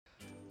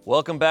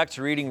Welcome back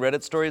to reading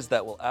Reddit stories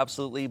that will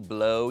absolutely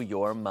blow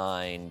your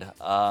mind.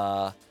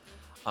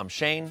 I'm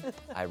Shane,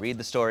 I read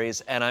the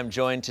stories, and I'm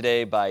joined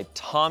today by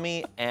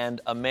Tommy and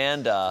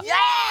Amanda. Yeah!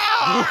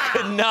 Who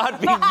could not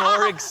be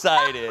more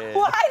excited.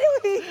 Why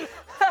do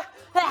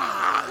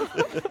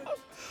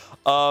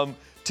we?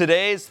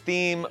 Today's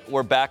theme,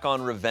 we're back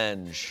on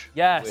revenge.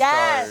 Yes. Which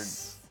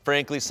Yes. are,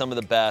 frankly, some of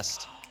the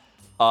best.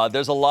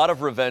 There's a lot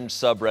of revenge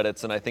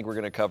subreddits, and I think we're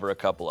going to cover a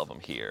couple of them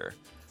here.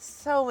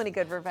 So many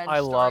good revenge I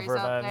stories love out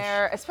revenge.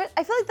 there. I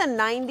feel like the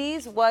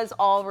 90s was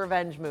all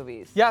revenge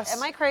movies. Yes.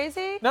 Am I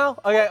crazy? No,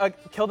 okay,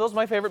 Kill Bill's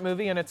my favorite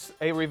movie, and it's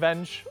a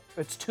revenge.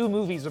 It's 2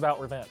 movies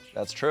about revenge.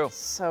 That's true.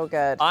 So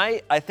good.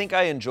 I think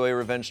I enjoy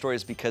revenge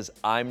stories because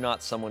I'm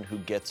not someone who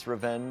gets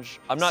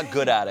revenge. I'm not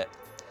good at it.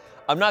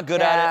 I'm not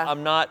good at Yeah. it.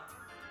 I'm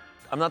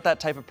not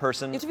that type of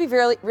person. You have to be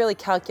really, really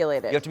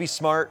calculated. You have to be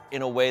smart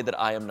in a way that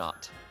I am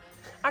not.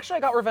 Actually, I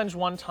got revenge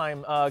one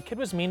time. A kid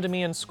was mean to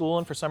me in school,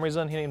 and for some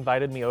reason, he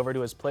invited me over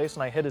to his place,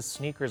 and I hid his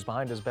sneakers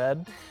behind his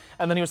bed.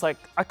 And then he was like,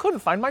 I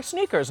couldn't find my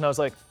sneakers. And I was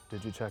like,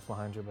 did you check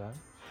behind your bed?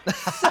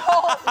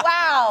 Oh,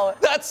 wow.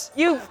 That's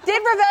You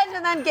did revenge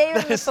and then gave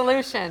him the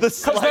solution. the Because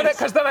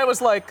slightest, then I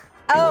was like, it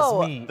Oh.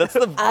 was me. that's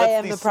the, I that's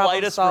am the the problem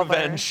slightest solver.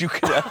 revenge you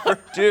could ever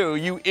do.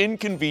 You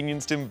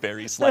inconvenienced him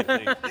very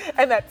slightly.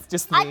 And that's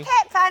just me. I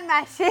can't find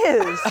my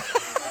shoes.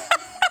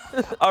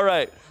 All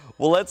right.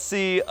 Well, let's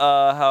see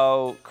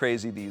how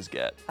crazy these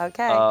get.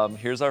 Okay.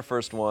 Here's our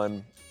first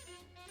one.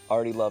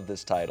 Already love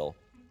this title.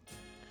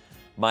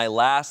 My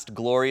last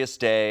glorious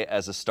day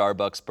as a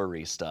Starbucks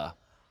barista.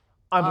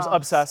 I'm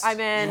obsessed. I'm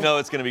in. You know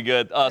it's gonna be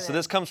good. So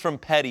this comes from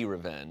Petty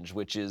Revenge,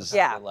 which is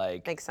Yeah,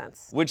 like makes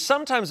sense. Which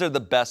sometimes are the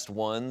best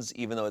ones,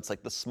 even though it's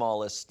like the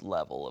smallest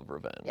level of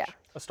revenge. Yeah.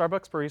 A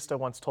Starbucks barista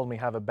once told me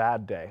have a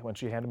bad day when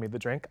she handed me the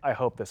drink. I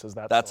hope this is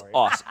that That's story.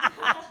 awesome.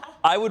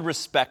 I would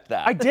respect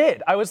that. I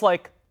did. I was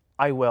like,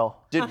 I will.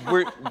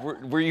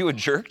 Were you a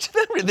jerk to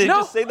them, or did they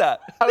No. just say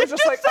that? I was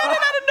just like, said it out of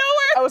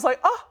nowhere. I was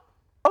like, oh,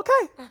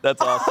 okay. That's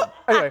awesome.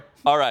 Anyway.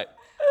 All right.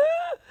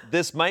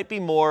 This might be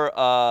more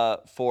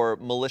for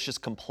malicious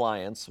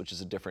compliance, which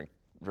is a different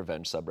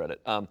revenge subreddit.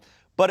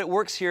 But it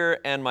works here,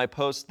 and my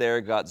post there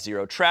got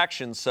 0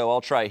 traction, so I'll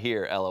try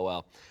here,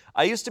 LOL.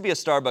 I used to be a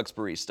Starbucks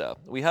barista.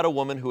 We had a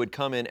woman who would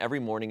come in every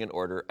morning and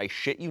order, I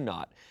shit you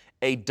not,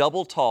 a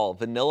double tall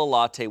vanilla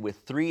latte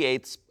with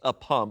 3/8 a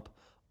pump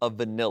of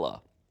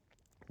vanilla.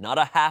 Not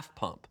a half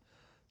pump,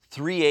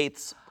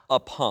 3/8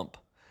 a pump.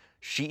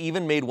 She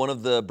even made one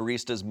of the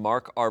baristas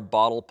mark our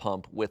bottle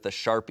pump with a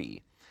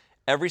Sharpie.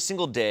 Every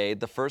single day,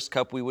 the first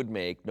cup we would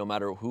make, no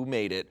matter who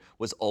made it,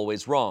 was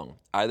always wrong,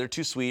 either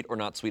too sweet or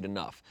not sweet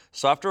enough.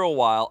 So after a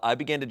while, I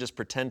began to just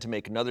pretend to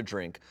make another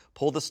drink,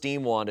 pull the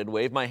steam wand, and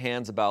wave my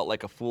hands about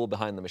like a fool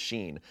behind the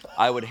machine.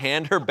 I would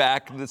hand her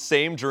back the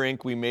same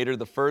drink we made her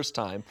the first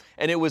time,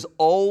 and it was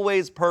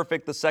always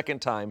perfect the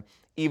second time,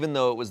 even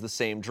though it was the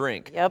same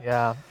drink. Yep.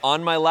 Yeah.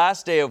 On my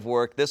last day of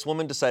work, this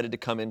woman decided to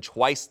come in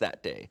twice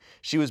that day.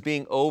 She was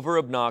being over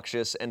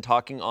obnoxious and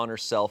talking on her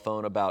cell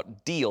phone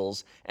about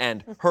deals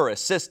and her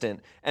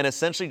assistant, and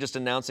essentially just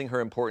announcing her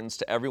importance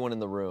to everyone in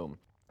the room.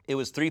 It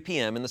was 3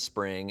 p.m. in the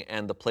spring,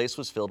 and the place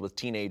was filled with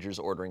teenagers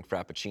ordering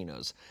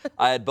frappuccinos.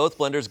 I had both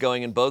blenders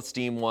going and both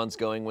steam wands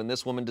going when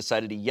this woman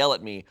decided to yell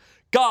at me,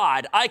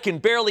 "God, I can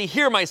barely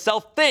hear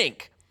myself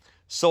think!"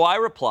 So I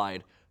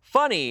replied,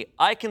 "Funny,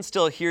 I can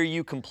still hear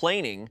you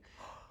complaining.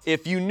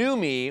 If you knew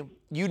me,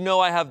 you'd know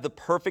I have the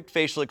perfect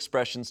facial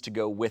expressions to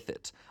go with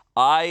it.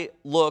 I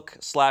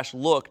looked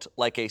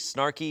like a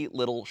snarky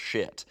little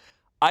shit."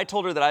 I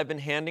told her that I've been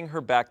handing her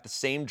back the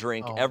same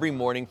drink every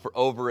morning for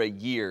over a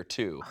year,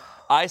 too.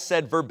 I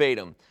said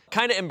verbatim,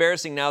 "Kinda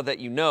embarrassing now that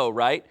you know,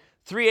 right?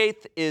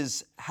 3/8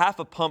 is half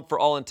a pump for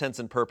all intents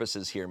and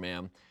purposes here,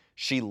 ma'am."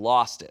 She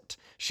lost it.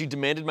 She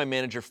demanded my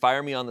manager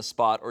fire me on the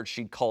spot or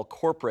she'd call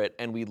corporate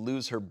and we'd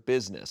lose her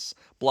business.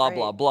 Blah,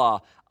 blah, Right. blah.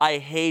 I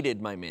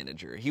hated my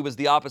manager. He was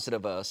the opposite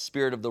of a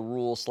spirit of the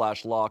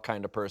rule/law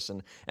kind of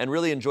person and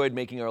really enjoyed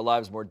making our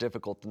lives more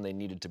difficult than they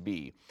needed to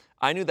be.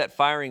 I knew that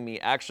firing me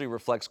actually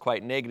reflects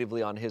quite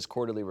negatively on his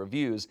quarterly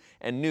reviews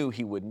and knew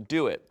he wouldn't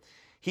do it.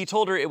 He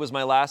told her it was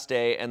my last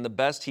day and the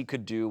best he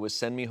could do was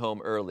send me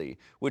home early,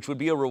 which would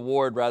be a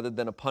reward rather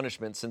than a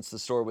punishment since the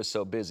store was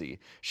so busy.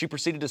 She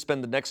proceeded to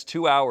spend the next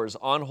 2 hours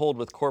on hold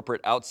with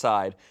corporate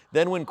outside.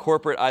 Then when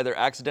corporate either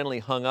accidentally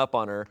hung up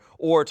on her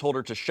or told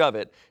her to shove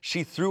it,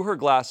 she threw her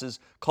glasses,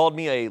 called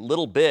me a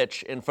little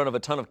bitch in front of a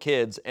ton of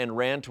kids, and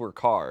ran to her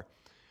car.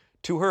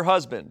 To her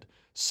husband,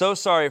 "So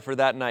sorry for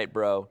that night,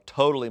 bro.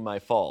 Totally my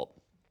fault."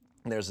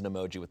 And there's an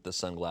emoji with the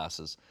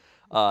sunglasses.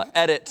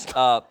 Edit.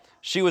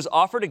 She was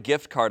offered a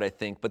gift card, I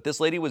think, but this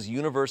lady was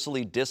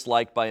universally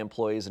disliked by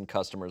employees and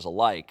customers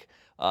alike.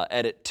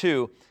 Edit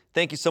 2.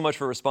 Thank you so much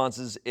for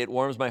responses. It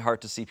warms my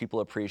heart to see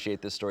people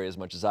appreciate this story as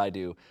much as I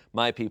do.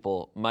 My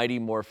people, mighty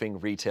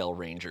morphing retail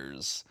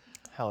rangers.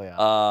 Hell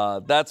yeah.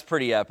 That's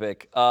pretty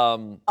epic.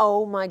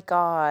 Oh my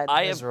God.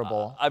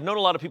 Miserable. I've known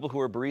a lot of people who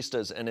are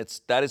baristas, and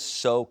that is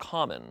so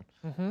common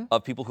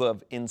of people who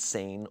have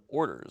insane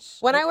orders.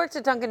 When I worked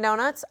at Dunkin'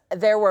 Donuts,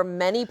 there were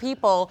many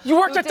people. You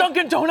worked who at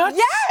Dunkin' Donuts?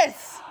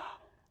 Yes!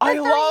 I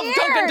For love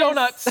Dunkin' years.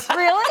 Donuts.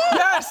 Really?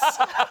 Yes.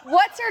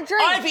 What's your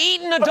drink? I've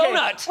eaten a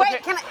donut.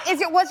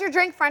 Wait, was your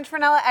drink French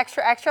vanilla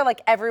extra extra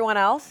like everyone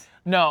else?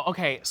 No,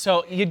 okay,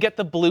 so you'd get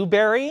the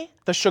blueberry,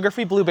 the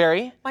sugar-free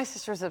blueberry. My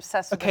sister's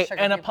obsessed with Okay, the sugar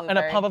and a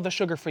blueberry. pump of the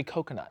sugar-free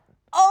coconut.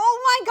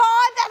 Oh my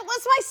God, that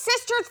was my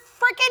sister's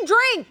freaking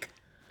drink.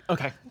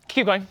 Okay,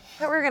 keep going. I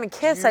thought we were gonna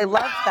kiss. I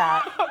love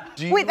that.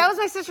 Wait, that was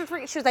my sister's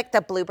drink. She was like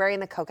the blueberry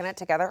and the coconut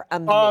together.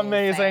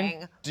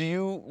 Amazing. Do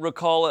you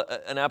recall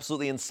an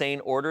absolutely insane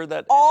order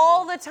that?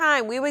 All the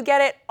time. We would get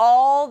it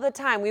all the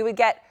time. We would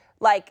get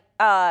like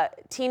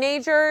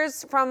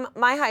teenagers from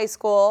my high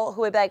school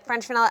who would be like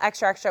French vanilla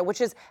extra extra,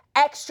 which is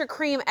extra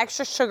cream,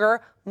 extra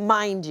sugar,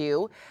 mind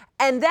you.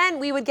 And then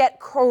we would get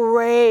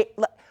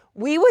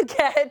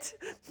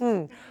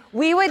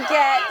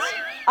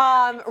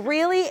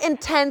really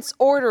intense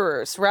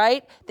orderers,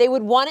 right? They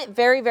would want it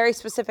very, very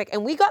specific.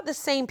 And we got the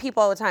same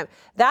people all the time.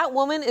 That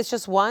woman is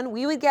just one.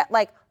 We would get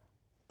like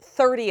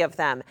 30 of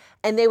them.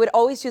 And they would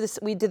always do this.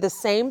 We did the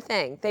same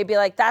thing. They'd be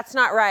like, that's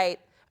not right.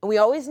 And we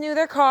always knew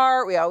their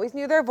car. We always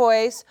knew their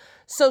voice.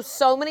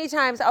 So many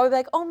times I would be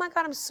like, oh my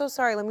God, I'm so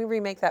sorry. Let me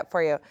remake that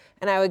for you.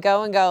 And I would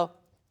go and go,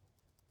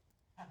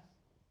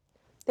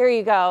 there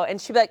you go.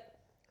 And she'd be like,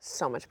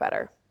 so much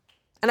better.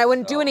 And I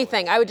wouldn't do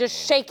anything. I would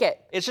just shake it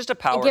It's just a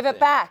power and give thing. it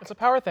back. It's a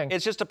power thing.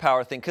 It's just a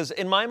power thing. Because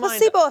in my mind,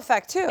 Placebo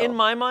effect too. in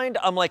my mind,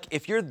 I'm like,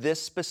 if you're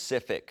this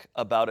specific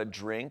about a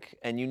drink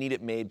and you need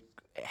it made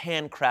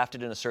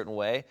handcrafted in a certain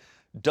way,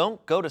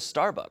 don't go to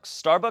Starbucks.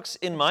 Starbucks,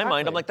 in my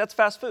mind, I'm like, that's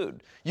fast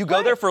food. You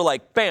go there for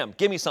like, bam,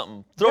 give me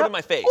something, throw it in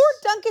my face. Or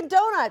Dunkin'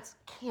 Donuts.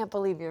 Can't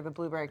believe you're the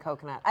blueberry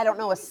coconut. I don't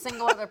know a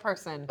single other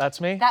person. That's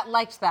me. That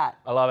liked that.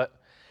 I love it.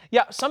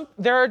 Yeah,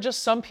 there are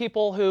just some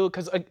people who,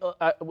 because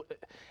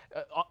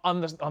on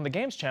the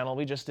games channel,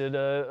 we just did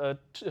a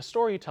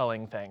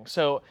storytelling thing.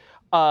 So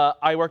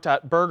I worked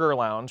at Burger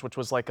Lounge, which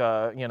was like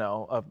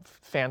a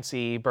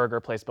fancy burger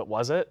place, but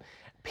was it?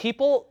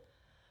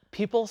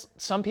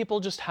 Some people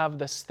just have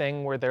this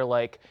thing where they're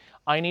like,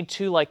 I need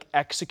to like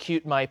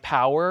execute my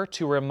power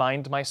to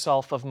remind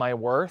myself of my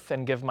worth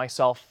and give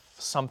myself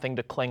something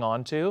to cling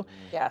on to.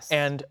 Yes.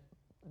 And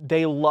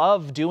they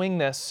love doing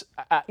this.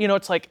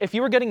 It's like if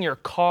you were getting your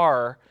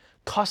car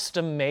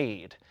custom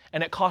made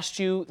and it cost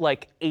you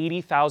like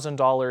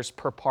 $80,000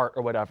 per part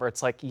or whatever,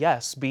 it's like,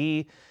 yes,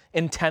 be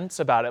intense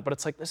about it. But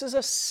it's like, this is a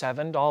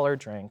 $7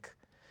 drink.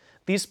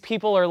 These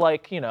people are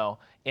like,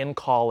 in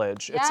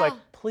college. It's Yeah. like,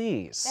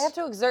 please. They have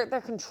to exert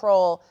their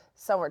control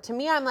somewhere. To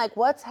me, I'm like,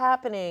 what's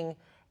happening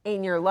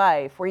in your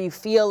life where you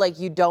feel like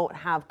you don't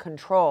have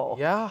control?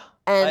 Yeah.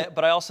 And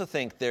But I also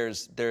think there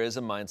is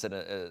a mindset,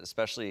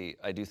 especially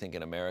I do think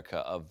in America,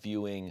 of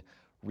viewing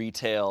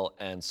retail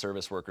and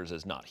service workers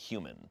as not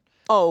human.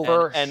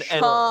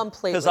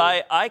 completely. Because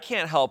I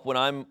can't help when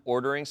I'm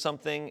ordering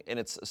something and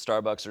it's a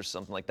Starbucks or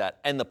something like that,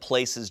 and the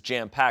place is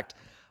jam-packed.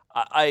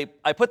 I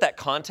put that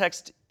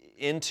context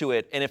into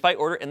it, and if I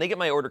order and they get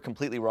my order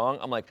completely wrong,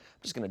 I'm like,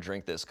 I'm just gonna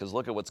drink this because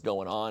look at what's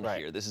going on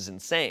here. This is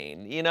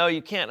insane. I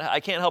can't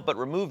help but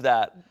remove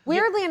that.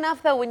 Weirdly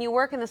enough, though, when you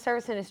work in the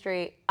service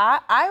industry,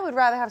 I would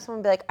rather have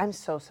someone be like, I'm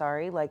so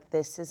sorry, like,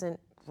 this isn't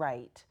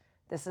right.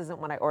 This isn't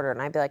what I ordered.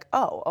 And I'd be like,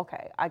 oh,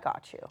 okay, I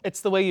got you. It's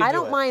the way you do it. I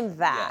don't mind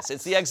that. Yes,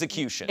 it's the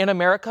execution. In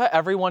America,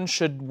 everyone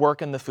should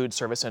work in the food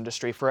service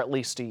industry for at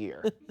least a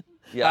year.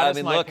 Yeah, That I is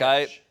mean, my look,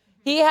 pitch.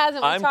 He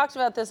hasn't. We talked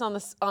about this on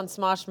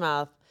Smosh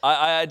Mouth.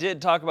 I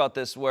did talk about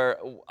this where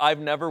I've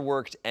never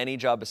worked any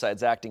job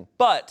besides acting,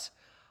 but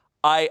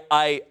I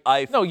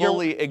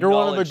fully acknowledge. You're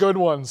one of the good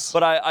ones.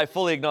 But I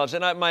fully acknowledge,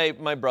 and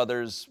my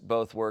brothers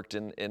both worked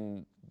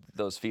in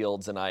those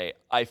fields, and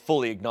I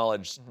fully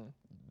acknowledge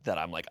that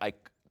I'm like,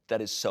 that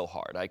is so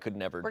hard. I could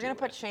never do it. We're going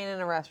to put Shane in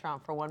a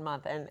restaurant for 1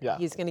 month, and Yeah.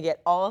 he's going to get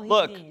all he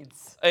Look,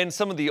 needs. in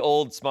some of the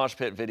old Smosh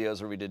Pit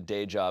videos where we did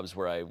day jobs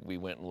where we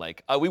went and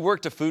we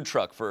worked a food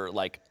truck for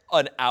like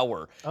an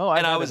hour. Oh, I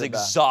and I never was did that.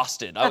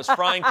 exhausted. I was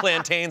frying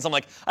plantains. I'm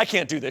like, I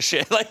can't do this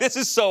shit. Like, this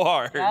is so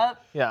hard.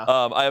 Yep. Yeah.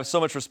 I have so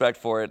much respect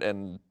for it,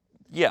 and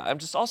yeah, I'm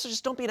just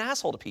don't be an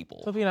asshole to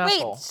people. Don't be an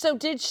asshole. Wait, so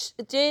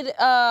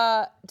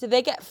did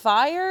they get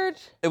fired?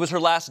 It was her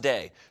last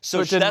day, so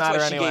it didn't that's why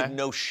matter she anyway. gave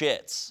no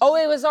shits. Oh,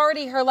 it was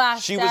already her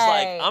last She day. was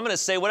like, I'm gonna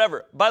say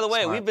whatever. By the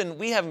way, Smart.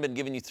 we haven't been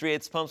giving you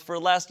 3/8 pumps for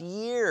the last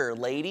year,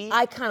 lady.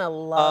 I kind of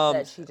love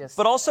that she just.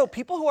 But also,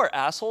 people who are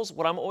assholes,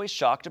 what I'm always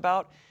shocked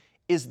about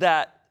is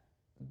that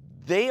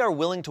they are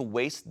willing to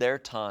waste their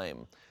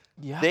time.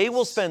 Yes. They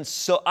will spend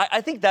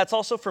I think that's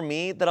also for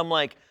me that I'm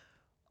like,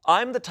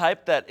 I'm the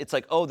type that it's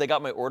like, oh, they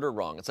got my order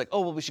wrong. It's like,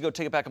 oh, well, we should go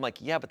take it back. I'm like,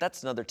 yeah, but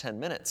that's another 10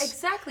 minutes.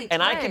 Exactly,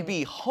 And I time. could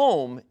be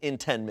home in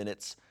 10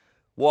 minutes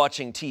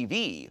watching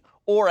TV,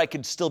 or I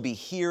could still be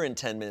here in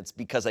 10 minutes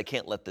because I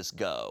can't let this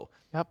go.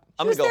 Yep.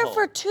 I'm She was gonna go there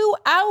home. for 2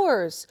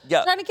 hours.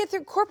 Yeah. Trying to get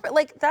through corporate.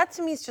 Like, that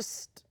to me is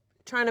just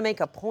trying to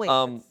make a point.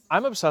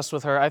 I'm obsessed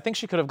with her. I think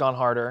she could have gone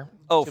harder.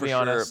 Oh, to for be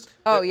sure.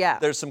 Oh, yeah.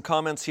 There's some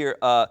comments here.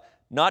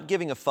 Not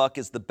giving a fuck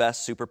is the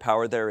best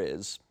superpower there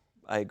is.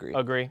 I agree.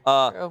 Agree.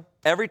 True.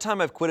 Every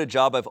time I've quit a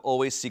job, I've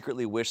always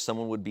secretly wished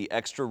someone would be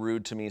extra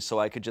rude to me so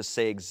I could just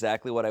say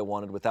exactly what I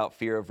wanted without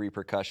fear of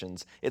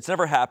repercussions. It's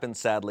never happened,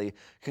 sadly.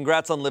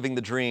 Congrats on living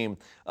the dream.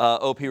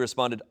 OP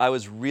responded, I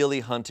was really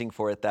hunting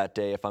for it that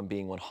day, if I'm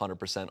being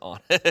 100%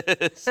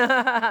 honest.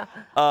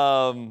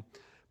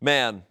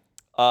 Man,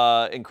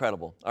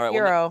 incredible. All right,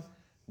 Hero.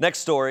 next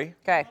story.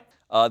 Okay.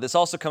 This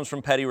also comes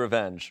from Petty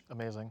Revenge.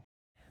 Amazing.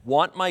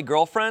 Want my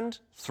girlfriend?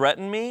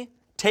 Threaten me?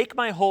 Take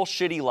my whole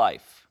shitty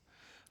life.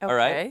 All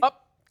right? Okay.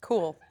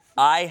 Cool.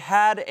 I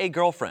had a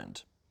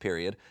girlfriend,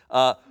 period.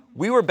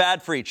 We were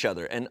bad for each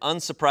other, and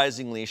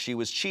unsurprisingly, she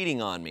was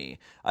cheating on me.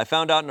 I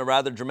found out in a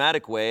rather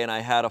dramatic way, and I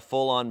had a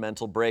full-on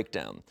mental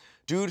breakdown.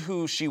 Dude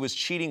who she was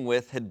cheating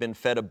with had been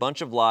fed a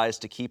bunch of lies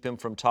to keep him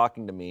from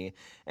talking to me,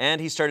 and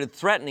he started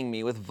threatening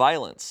me with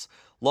violence.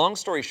 Long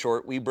story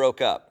short, we broke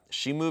up.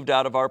 She moved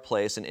out of our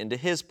place and into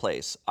his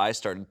place. I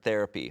started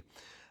therapy.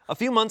 A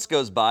few months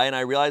goes by, and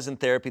I realize in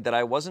therapy that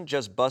I wasn't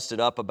just busted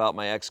up about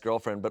my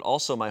ex-girlfriend, but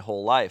also my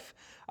whole life.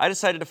 I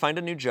decided to find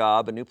a new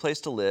job, a new place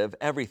to live,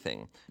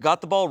 everything.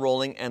 Got the ball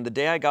rolling, and the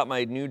day I got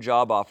my new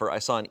job offer, I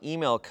saw an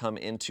email come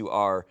into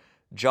our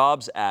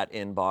jobs at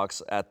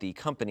inbox at the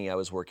company I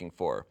was working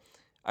for.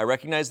 I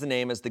recognized the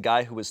name as the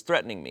guy who was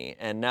threatening me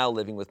and now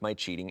living with my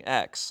cheating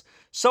ex.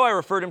 So I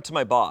referred him to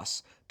my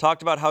boss,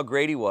 talked about how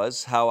great he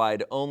was, how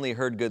I'd only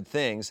heard good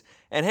things,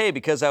 and hey,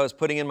 because I was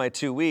putting in my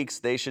 2 weeks,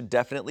 they should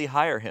definitely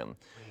hire him.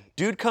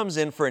 Dude comes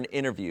in for an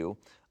interview.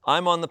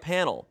 I'm on the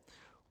panel.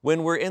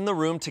 When we're in the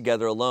room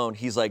together alone,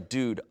 he's like,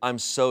 dude, I'm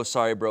so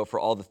sorry, bro, for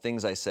all the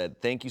things I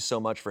said. Thank you so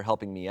much for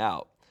helping me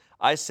out.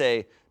 I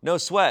say, no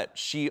sweat.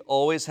 She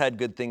always had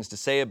good things to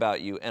say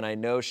about you, and I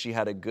know she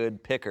had a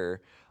good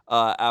picker.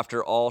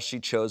 After all, she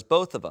chose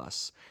both of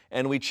us.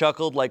 And we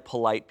chuckled like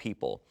polite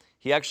people.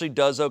 He actually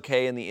does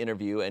okay in the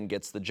interview and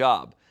gets the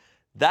job.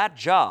 That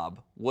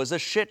job was a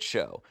shit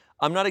show.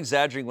 I'm not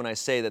exaggerating when I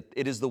say that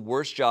it is the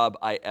worst job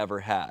I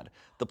ever had.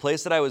 The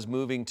place that I was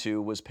moving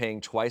to was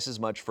paying twice as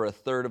much for a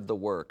third of the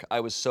work.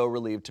 I was so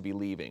relieved to be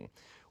leaving.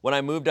 When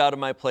I moved out of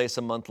my place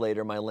a month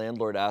later, my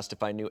landlord asked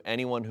if I knew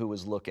anyone who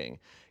was looking.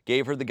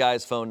 Gave her the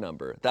guy's phone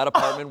number. That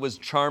apartment was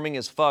charming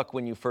as fuck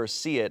when you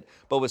first see it,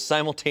 but was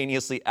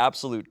simultaneously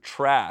absolute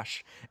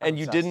trash. And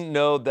you didn't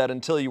know that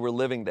until you were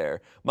living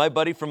there. My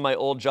buddy from my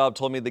old job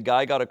told me the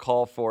guy got a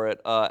call for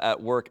it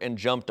at work and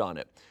jumped on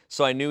it.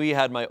 So I knew he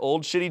had my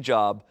old shitty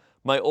job,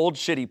 my old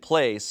shitty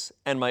place,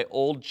 and my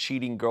old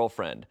cheating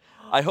girlfriend.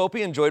 I hope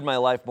he enjoyed my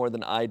life more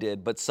than I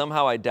did, but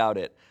somehow I doubt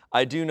it.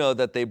 I do know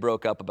that they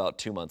broke up about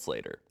 2 months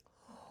later.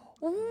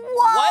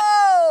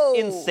 Whoa! What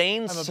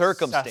insane obsessed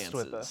circumstances.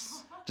 with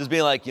this. Just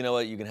being like, you know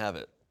what, you can have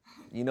it.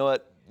 You know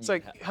what? It's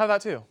like, have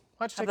that too.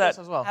 Why'd you take that this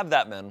as well? Have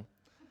that, man.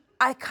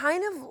 I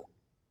kind of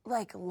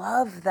like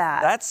love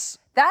that. That's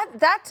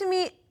that to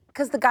me,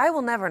 because the guy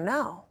will never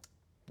know.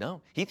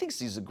 no. He thinks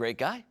he's a great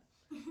guy.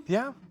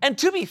 Yeah. And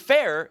to be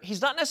fair,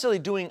 he's not necessarily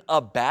doing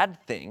a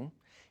bad thing.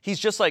 He's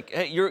just like,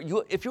 hey,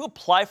 if you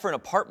apply for an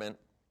apartment,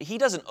 he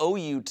doesn't owe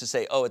you to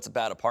say, oh, it's a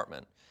bad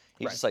apartment.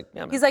 He's just like,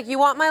 yeah, man. He's like, you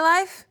want my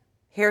life?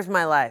 Here's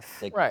my life.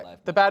 Take my Right. life.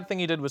 The bad thing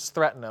he did was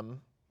threaten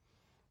him.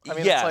 I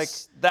mean, yes,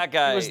 it's like that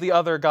guy he was the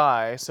other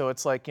guy, so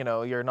it's like, you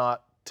know, you're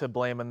not to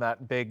blame in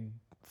that big,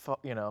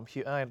 you know,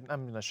 I'm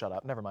gonna shut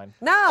up. Never mind.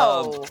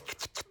 No.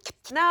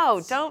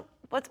 No, don't.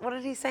 What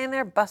did he say in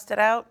there? Busted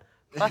out?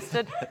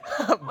 Busted?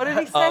 What did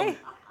he say?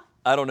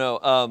 I don't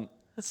know.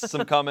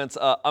 Some comments.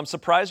 I'm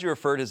surprised you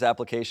referred his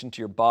application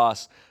to your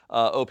boss.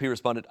 OP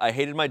responded, I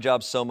hated my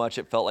job so much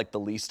it felt like the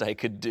least I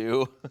could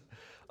do.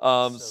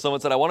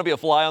 Someone said, I want to be a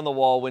fly on the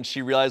wall when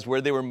she realized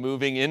where they were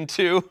moving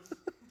into.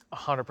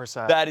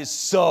 100%. That is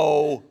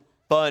so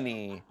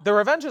funny. The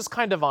revenge is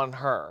kind of on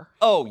her.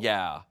 Oh,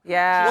 yeah.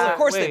 Yeah. Well, of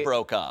course they Wait.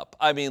 broke up.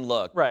 I mean,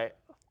 look. Right.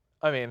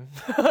 I mean,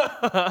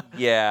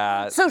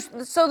 Yeah.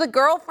 So the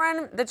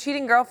girlfriend, the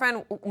cheating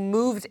girlfriend,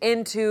 moved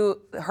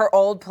into her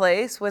old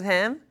place with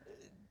him.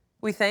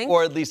 We think.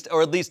 Or at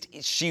least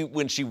she,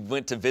 when she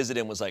went to visit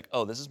him, was like,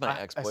 "Oh, this is my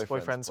ex-boyfriend's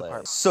ex-boyfriend's place."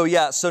 apartment. So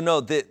yeah, so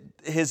no,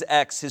 his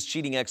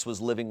cheating ex,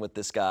 was living with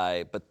this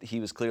guy, but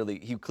he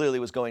clearly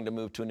was going to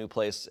move to a new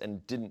place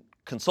and didn't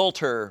consult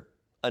her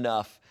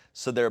enough.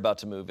 So they're about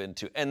to move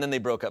into, and then they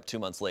broke up 2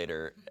 months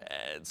later.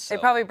 And so, They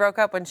probably broke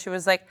up when she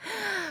was like,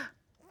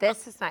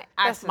 "This is my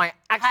ex's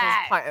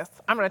place.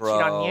 I'm gonna cheat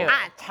on you.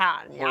 I'm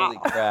telling you." holy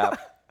crap.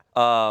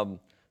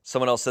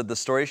 Someone else said the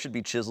story should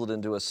be chiseled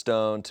into a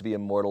stone to be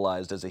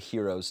immortalized as a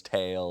hero's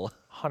tale.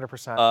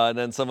 100%. And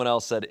then someone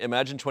else said,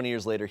 imagine 20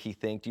 years later, he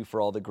thanked you for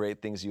all the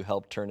great things you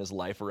helped turn his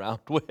life around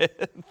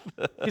with.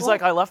 He's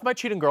like, I left my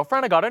cheating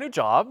girlfriend. I got a new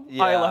job. I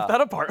Yeah. left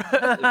that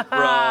apartment.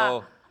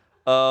 Bro.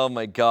 Oh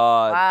my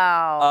God.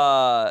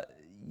 Wow.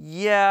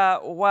 Yeah,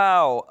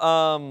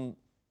 wow.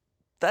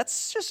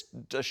 That's just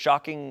a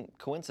shocking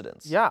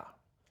coincidence. Yeah.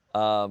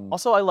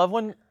 Also, I love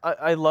when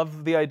I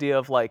love the idea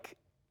of like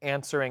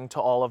answering to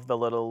all of the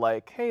little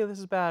like, hey, this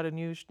is bad, and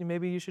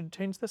maybe you should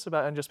change this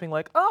about, and just being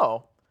like,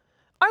 oh,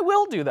 I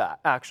will do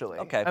that actually.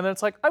 Okay. And then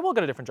it's like, I will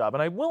get a different job,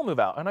 and I will move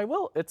out, and I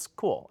will. It's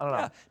cool. I don't know.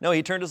 Yeah. No,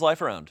 he turned his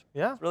life around.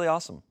 Yeah. It's really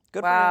awesome.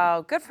 Good for him.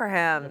 Wow, good for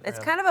him. It's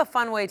kind of a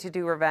fun way to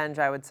do revenge,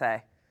 I would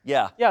say.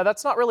 Yeah. Yeah,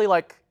 that's not really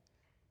like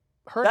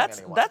hurting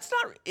anyone.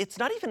 It's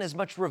not even as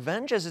much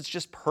revenge as it's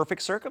just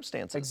perfect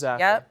circumstances.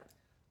 exactly. Yep.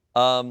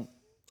 All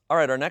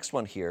right, our next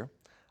one here.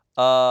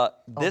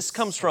 This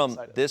comes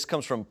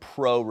from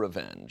Pro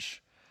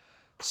Revenge.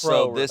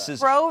 So this is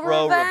Pro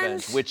Pro Revenge?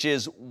 Revenge, which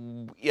is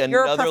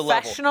You're a another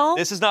professional? level.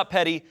 This is not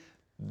petty.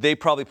 They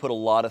probably put a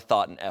lot of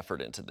thought and effort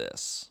into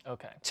this.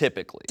 Okay.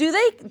 Typically. Do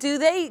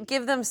they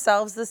give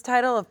themselves this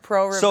title of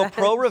pro revenge? So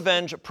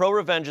Pro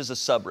Revenge is a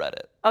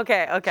subreddit.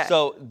 Okay.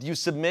 So you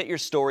submit your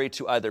story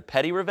to either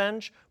petty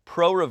revenge,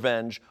 pro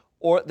revenge,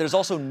 or there's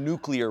also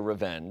nuclear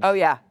revenge. Oh,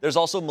 yeah. There's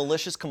also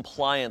malicious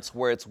compliance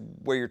where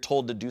you're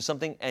told to do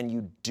something and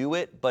you do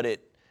it, but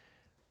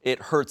it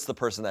hurts the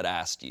person that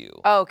asked you.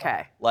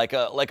 Okay. Like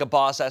a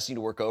boss asks you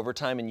to work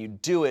overtime and you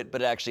do it,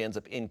 but it actually ends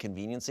up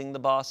inconveniencing the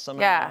boss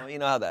somehow. Yeah. You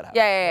know how that happens.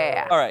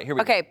 Yeah. All right, here we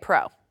go. Okay,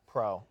 pro.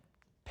 Pro.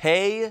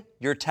 Pay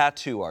your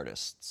tattoo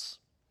artists.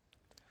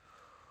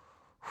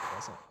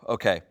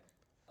 Okay.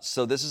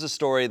 So this is a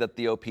story that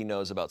the OP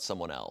knows about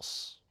someone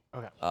else.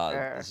 Okay.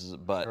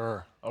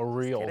 A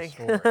real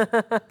story.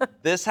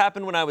 This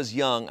happened when I was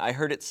young. I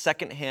heard it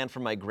secondhand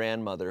from my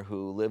grandmother,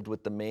 who lived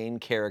with the main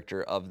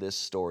character of this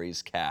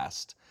story's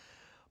cast.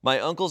 My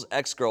uncle's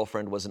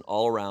ex-girlfriend was an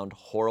all-around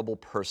horrible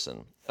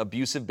person.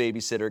 Abusive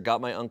babysitter,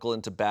 got my uncle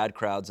into bad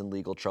crowds and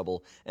legal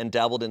trouble, and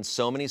dabbled in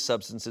so many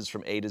substances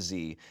from A to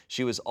Z.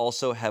 She was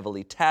also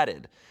heavily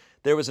tatted.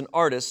 There was an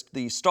artist,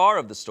 the star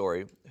of the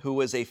story, who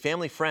was a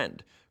family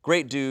friend.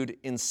 Great dude,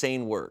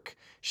 insane work.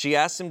 She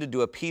asked him to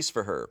do a piece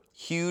for her.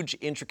 Huge,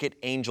 intricate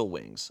angel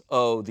wings.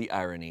 Oh, the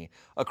irony.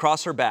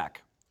 Across her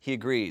back. He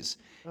agrees.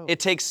 It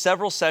takes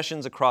several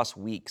sessions across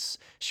weeks.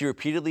 She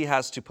repeatedly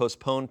has to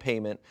postpone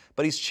payment,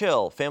 but he's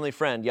chill, family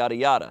friend, yada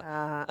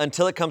yada.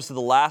 Until it comes to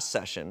the last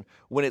session,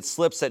 when it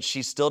slips that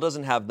she still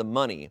doesn't have the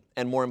money,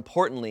 and more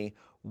importantly,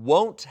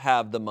 won't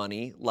have the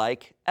money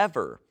like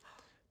ever.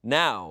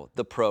 Now,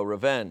 the pro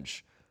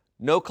revenge.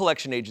 No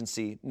collection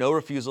agency, no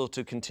refusal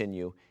to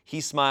continue.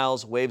 He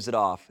smiles, waves it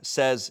off,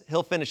 says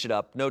he'll finish it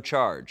up, no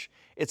charge.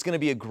 It's gonna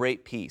be a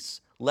great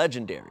piece,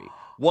 legendary.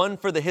 One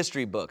for the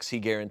history books, he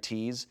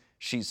guarantees.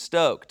 She's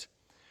stoked.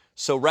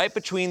 So right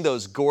between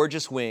those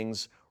gorgeous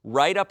wings,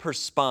 right up her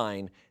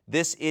spine,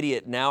 this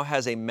idiot now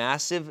has a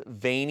massive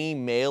veiny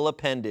male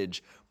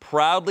appendage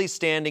proudly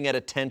standing at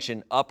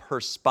attention up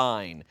her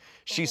spine.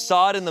 She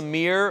saw it in the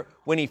mirror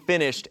when he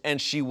finished and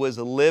she was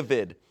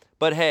livid.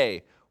 But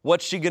hey,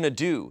 what's she gonna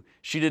do?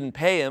 She didn't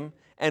pay him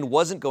and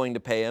wasn't going to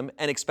pay him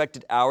and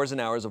expected hours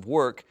and hours of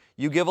work.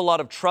 You give a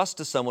lot of trust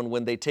to someone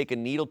when they take a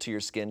needle to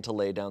your skin to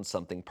lay down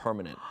something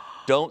permanent.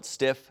 Don't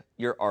stiff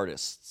your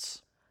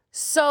artists.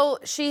 So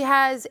she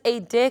has a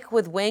dick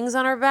with wings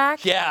on her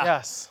back? Yeah.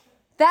 Yes.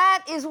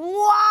 That is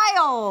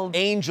wild.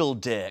 Angel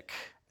dick.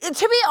 To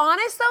be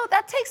honest, though,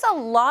 that takes a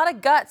lot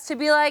of guts to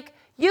be like,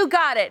 you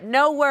got it,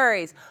 no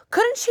worries.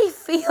 Couldn't she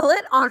feel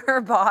it on her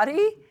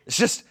body? It's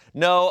just,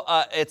 no,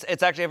 it's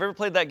actually, have you ever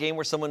played that game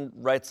where someone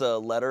writes a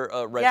letter,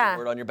 writes a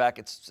word on your back?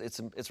 It's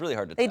really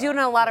hard to They tell. do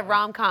it in a lot of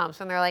rom-coms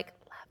when they're like,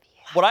 love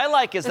you. What I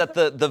like is that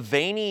the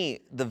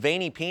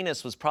veiny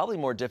penis was probably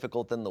more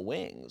difficult than the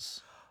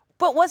wings.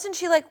 But wasn't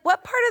she like,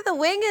 what part of the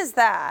wing is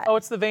that? Oh,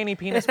 it's the veiny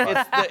penis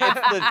part.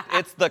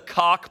 It's the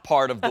cock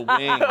part of the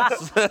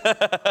wings.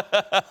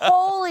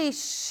 Holy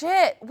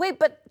shit. Wait,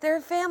 but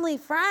they're family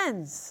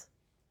friends.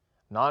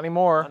 Not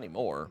anymore. Not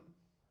anymore.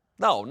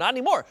 No, not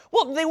anymore.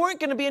 Well, they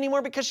weren't going to be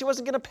anymore because she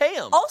wasn't going to pay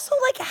him. Also,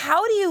 like,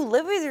 how do you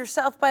live with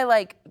yourself by,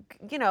 like,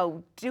 you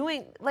know,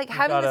 doing, like,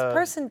 having this gotta-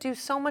 person do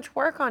so much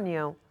work on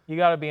you? You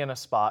got to be in a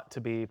spot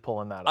to be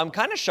pulling that I'm up.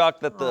 kind of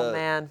shocked that the Oh,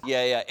 man.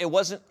 Yeah, it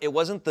wasn't the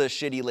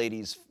shitty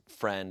lady's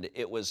friend,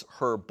 it was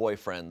her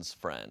boyfriend's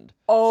friend.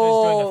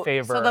 So he's doing a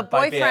favor. so the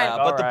by being boyfriend-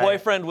 like, But the "All right."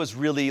 boyfriend was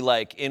really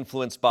like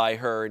influenced by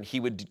her and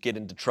he would get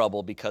into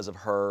trouble because of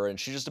her and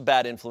she's just a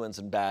bad influence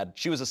and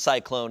she was a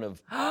cyclone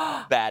of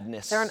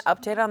badness. Is there an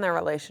update on their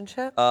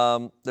relationship?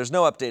 There's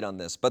no update on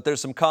this, but there's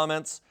some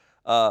comments.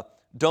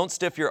 Don't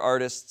stiff your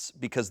artists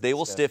because they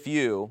will stiff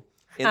you.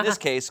 In this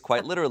case,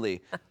 quite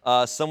literally.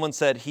 Someone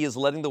said, he is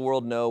letting the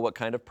world know what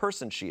kind of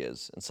person she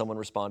is. And someone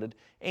responded,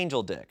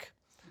 angel dick.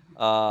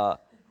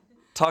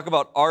 Talk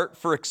about art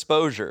for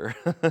exposure.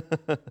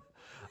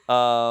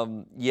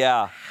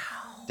 Yeah,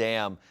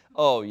 damn.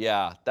 Oh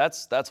yeah,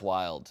 that's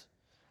wild.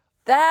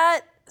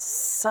 That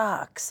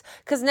sucks.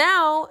 Because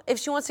now, if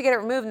she wants to get it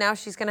removed, now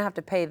she's going to have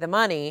to pay the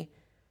money.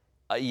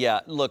 Yeah,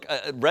 look,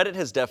 Reddit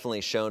has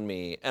definitely shown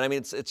me, and I mean,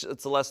 it's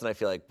a lesson I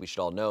feel like we should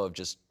all know of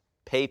just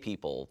pay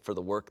people for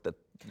the work that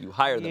you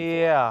hire them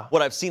Yeah. for.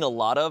 What I've seen a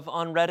lot of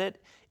on Reddit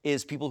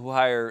is people who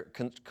hire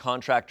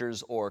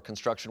contractors or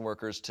construction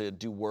workers to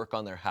do work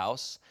on their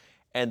house.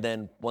 And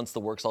then once the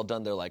work's all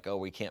done, they're like, oh,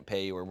 we can't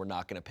pay you or we're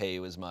not going to pay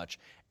you as much.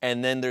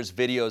 And then there's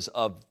videos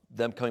of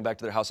them coming back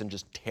to their house and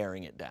just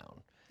tearing it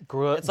down.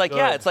 It's like,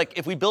 yeah, it's like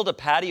if we build a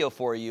patio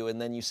for you and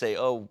then you say,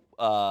 oh,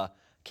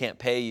 can't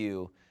pay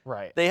you.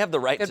 Right. They have the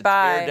right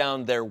Goodbye. to tear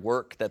down their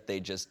work that they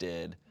just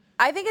did.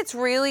 I think it's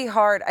really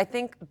hard. I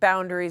think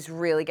boundaries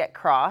really get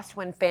crossed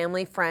when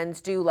family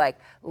friends do like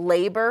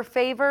labor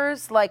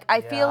favors. Like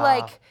I feel Yeah.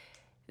 like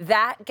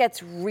that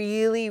gets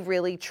really,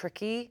 really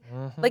tricky.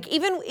 Like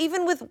even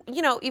with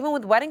even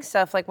with wedding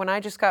stuff. Like when I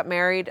just got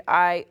married,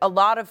 a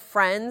lot of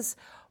friends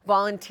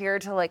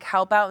volunteered to like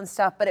help out and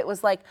stuff. But it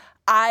was like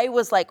I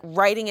was like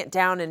writing it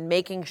down and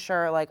making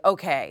sure like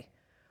okay.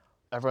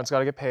 Everyone's got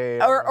to get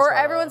paid. Or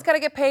everyone's got to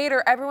get paid,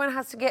 or everyone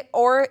has to get,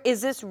 or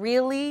is this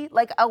really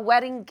like a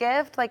wedding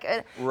gift? Like,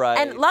 Right.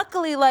 And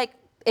luckily, like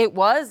it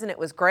was, and it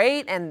was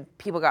great, and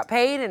people got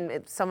paid,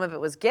 and some of it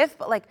was gift.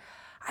 But like,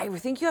 I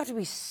think you have to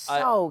be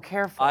so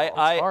careful. It's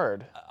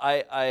hard.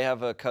 I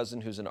have a cousin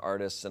who's an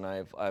artist, and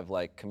I've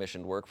like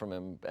commissioned work from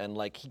him, and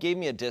like he gave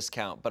me a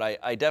discount, but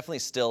I definitely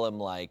still am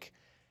like,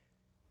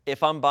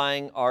 if I'm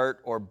buying art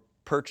or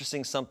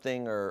purchasing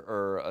something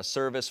or a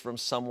service from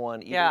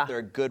someone, even Yeah. if they're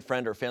a good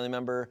friend or family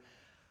member,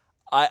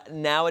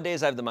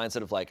 nowadays I have the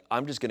mindset of like,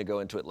 I'm just gonna go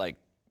into it like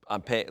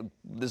I'm paying.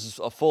 This is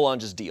a full-on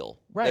just deal.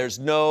 Right. There's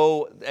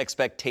no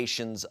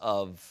expectations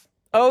of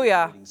Oh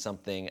yeah. getting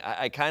something.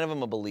 I kind of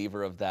am a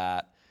believer of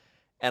that,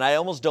 and I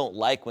almost don't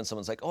like when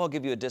someone's like, "Oh, I'll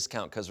give you a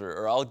discount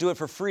or I'll do it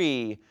for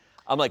free."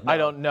 I'm like, no. I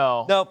don't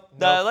know. No,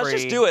 No let's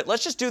just free. do it.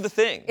 Let's just do the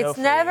thing. It's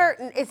free.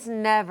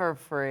 never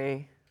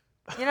free.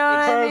 You know what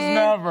I It's mean?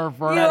 never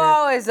free. You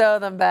always owe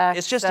them back.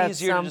 It's just at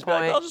easier to some just be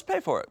like, point. I'll just pay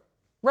for it.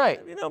 Right.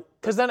 You know.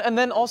 Because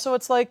then also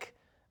it's like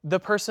the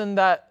person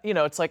that,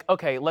 it's like,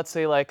 okay, let's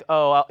say like,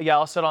 oh,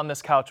 I'll sit on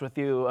this couch with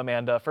you,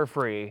 Amanda, for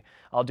free.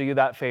 I'll do you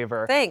that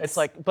favor. Thanks. It's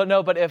like, but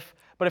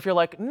if you're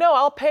like, no,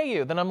 I'll pay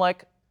you, then I'm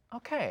like,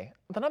 okay,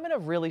 then I'm gonna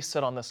really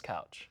sit on this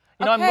couch.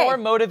 I'm Okay. more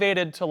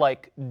motivated to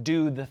like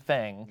do the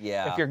thing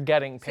Yeah. if you're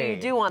getting So paid.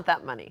 you do want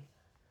that money.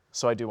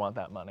 So I do want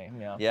that money,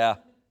 yeah. Yeah.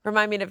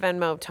 Remind me to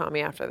Venmo Tommy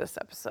after this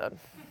episode.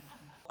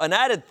 An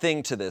added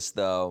thing to this,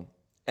 though,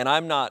 and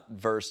I'm not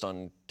versed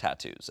on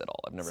tattoos at all.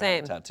 I've never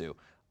Same. had a tattoo.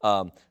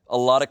 A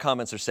lot of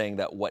comments are saying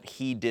that what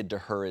he did to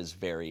her is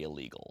very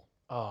illegal.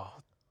 Oh,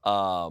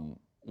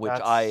 Which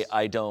That's-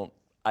 I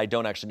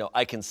don't actually know.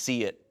 I can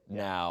see it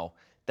now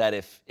that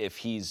if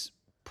he's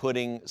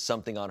putting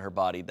something on her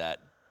body that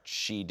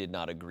she did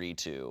not agree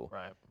to,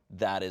 right.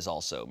 that is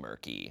also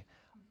murky.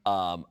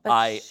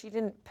 But she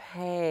didn't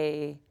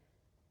pay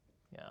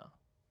Yeah.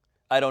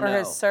 I don't for know.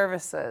 his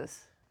services.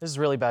 This is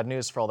really bad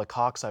news for all the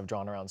cocks I've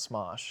drawn around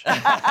Smosh.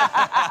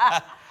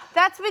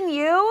 That's been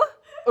you?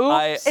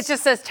 It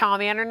just says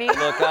Tommy underneath.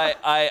 Look,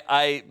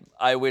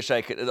 I wish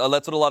I could.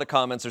 That's what a lot of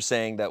comments are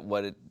saying, that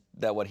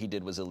what he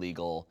did was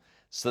illegal.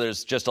 So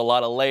there's just a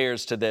lot of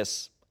layers to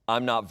this.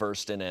 I'm not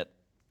versed in it.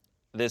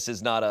 This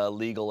is not a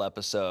legal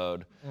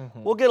episode.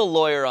 We'll get a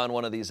lawyer on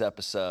one of these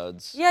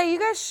episodes. Yeah, you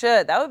guys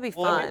should. That would be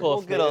fun. cool.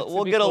 We'll get a It'd be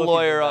we'll get a cool if you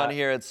lawyer did on that.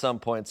 here at some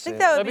point I soon. think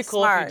that would That'd be be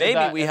cool if you smart. did Maybe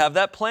that we and- have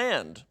that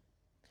planned.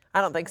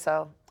 I don't think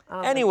so. I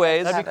don't think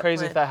Anyways, that's That'd be the crazy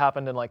plan. if that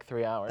happened in like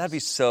 3 hours. That'd be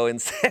so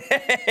insane.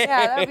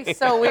 Yeah, that would be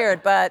so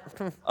weird, but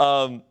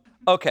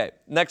Okay,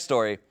 next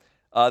story.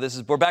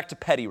 We're back to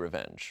petty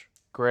revenge,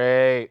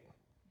 great.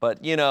 but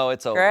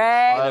it's over. great.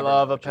 I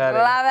love a petty.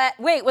 Love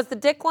it. Wait, was the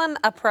dick one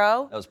a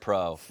pro? That was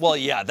pro. Well,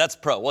 yeah, that's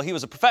pro. Well, he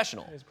was a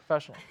professional. He's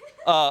professional.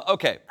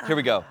 Okay, here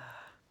we go.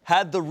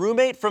 Had the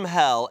roommate from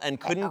hell and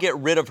couldn't get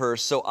rid of her,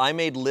 so I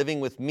made living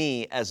with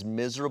me as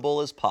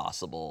miserable as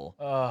possible.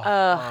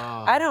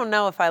 I don't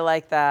know if I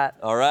like that.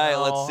 All right,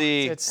 No, let's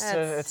see. It's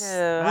That's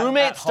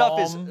Roommate at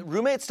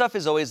stuff home.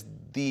 is always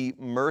the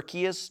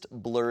murkiest,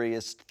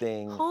 blurriest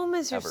thing. Home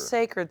is your ever.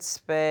 sacred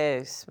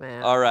space,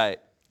 man. All right.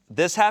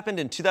 This happened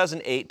in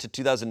 2008 to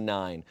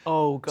 2009.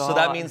 Oh, God. So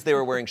that means they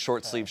were wearing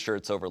short sleeve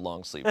shirts over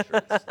long sleeve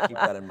shirts. Keep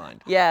that in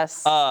mind.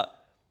 Yes.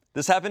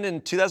 This happened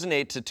in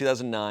 2008 to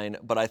 2009,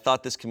 but I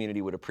thought this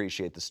community would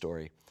appreciate the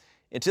story.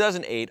 In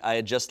 2008, I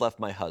had just left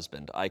my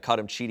husband. I caught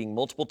him cheating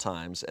multiple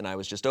times, and I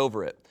was just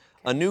over it.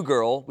 A new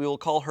girl, we will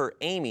call her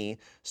Amy,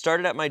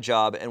 started at my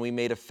job, and we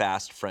made a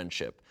fast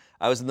friendship.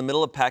 I was in the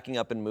middle of packing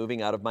up and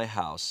moving out of my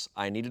house.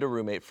 I needed a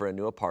roommate for a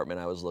new apartment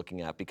I was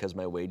looking at because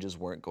my wages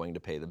weren't going to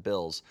pay the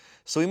bills.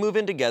 So we moved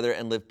in together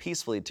and lived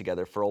peacefully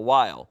together for a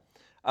while.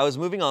 I was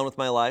moving on with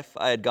my life.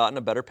 I had gotten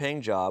a better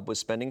paying job, was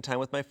spending time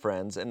with my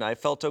friends, and I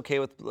felt okay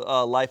with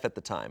life at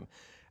the time.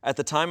 At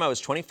the time, I was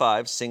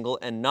 25, single,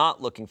 and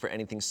not looking for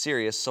anything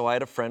serious, so I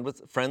had a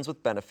friends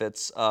with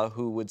benefits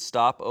who would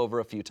stop over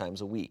a few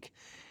times a week.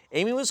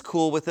 Amy was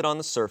cool with it on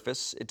the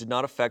surface. It did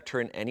not affect her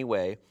in any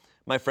way.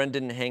 My friend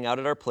didn't hang out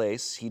at our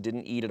place. He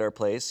didn't eat at our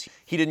place.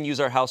 He didn't use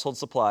our household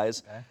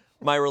supplies. Okay.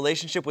 My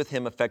relationship with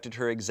him affected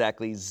her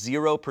exactly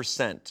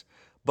 0%.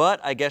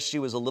 But I guess she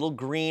was a little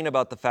green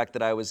about the fact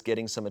that I was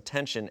getting some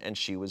attention and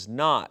she was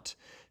not.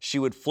 She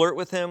would flirt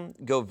with him,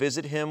 go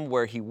visit him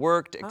where he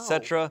worked,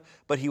 etc.,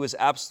 but he was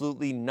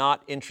absolutely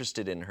not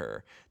interested in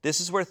her. This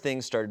is where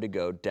things started to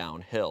go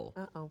downhill.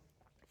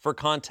 For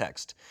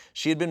context,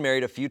 she had been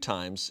married a few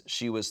times.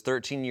 She was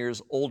 13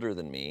 years older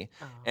than me,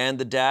 and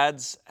the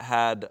dads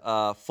had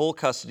full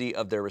custody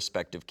of their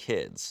respective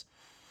kids.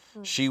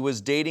 She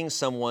was dating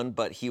someone,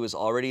 but he was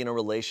already in a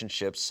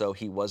relationship, so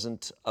he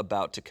wasn't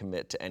about to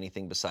commit to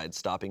anything besides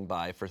stopping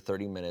by for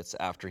 30 minutes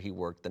after he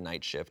worked the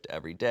night shift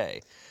every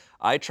day.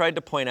 I tried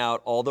to point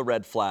out all the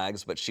red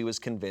flags, but she was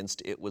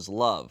convinced it was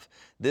love.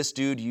 This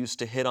dude used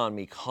to hit on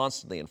me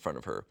constantly in front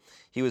of her.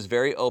 He was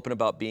very open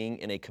about being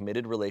in a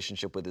committed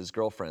relationship with his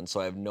girlfriend, so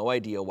I have no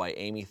idea why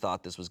Amy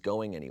thought this was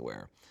going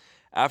anywhere.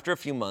 After a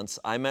few months,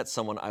 I met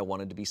someone I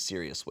wanted to be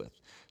serious with.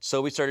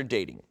 So we started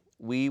dating.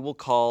 We will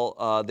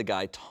call the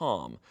guy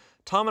Tom.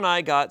 Tom and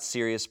I got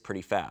serious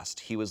pretty fast.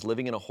 He was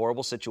living in a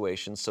horrible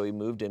situation, so he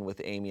moved in with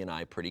Amy and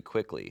I pretty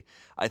quickly.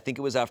 I think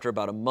it was after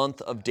about a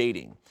month of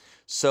dating.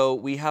 So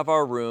we have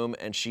our room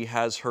and she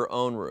has her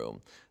own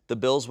room. The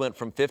bills went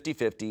from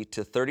 50-50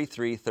 to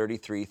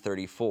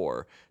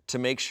 33-34 to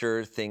make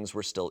sure things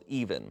were still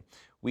even.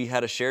 We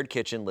had a shared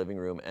kitchen, living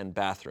room, and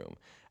bathroom.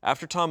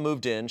 After Tom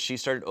moved in, she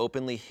started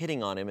openly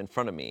hitting on him in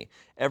front of me.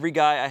 Every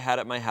guy I had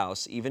at my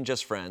house, even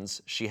just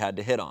friends, she had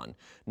to hit on.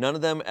 None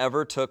of them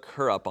ever took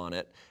her up on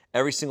it.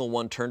 Every single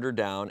one turned her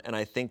down, and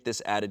I think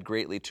this added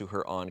greatly to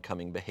her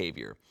oncoming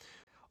behavior.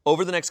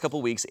 Over the next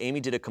couple weeks, Amy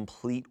did a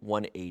complete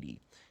 180.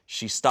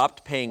 She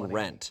stopped paying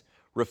rent,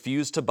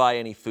 refused to buy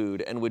any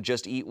food, and would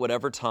just eat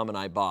whatever Tom and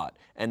I bought,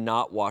 and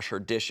not wash her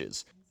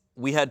dishes.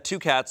 We had 2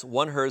 cats,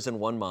 one hers and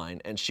one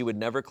mine, and she would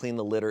never clean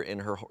the litter in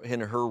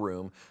her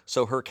room,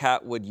 so her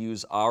cat would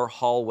use our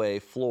hallway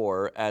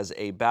floor as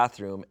a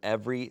bathroom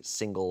every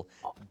single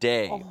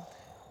day.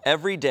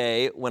 Every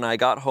day when I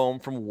got home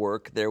from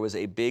work, there was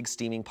a big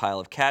steaming pile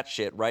of cat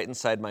shit right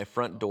inside my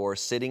front door,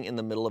 sitting in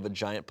the middle of a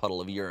giant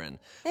puddle of urine.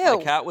 Ew.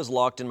 My cat was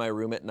locked in my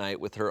room at night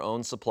with her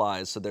own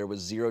supplies, so there was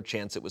zero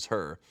chance it was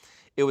her.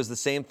 It was the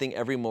same thing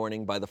every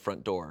morning by the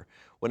front door.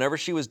 Whenever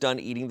she was done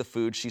eating the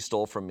food she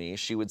stole from me,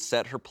 she would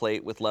set her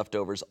plate with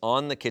leftovers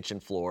on the kitchen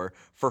floor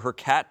for her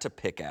cat to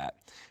pick at.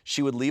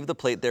 She would leave the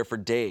plate there for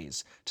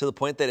days, to the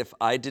point that if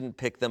I didn't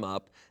pick them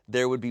up,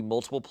 there would be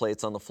multiple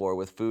plates on the floor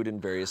with food in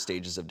various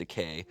stages of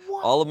decay.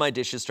 All of my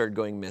dishes started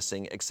going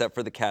missing, except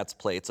for the cat's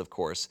plates, of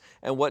course.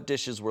 And what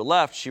dishes were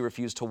left, she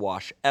refused to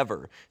wash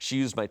ever. She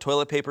used my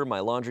toilet paper,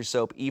 my laundry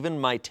soap, even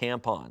my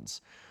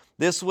tampons.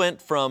 This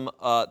went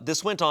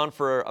on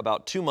for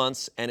about 2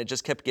 months, and it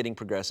just kept getting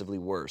progressively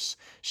worse.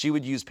 She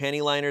would use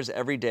panty liners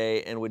every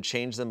day and would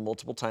change them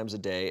multiple times a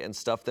day and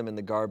stuff them in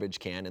the garbage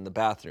can in the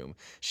bathroom.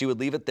 She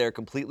would leave it there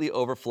completely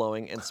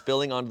overflowing and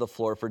spilling onto the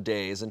floor for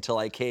days until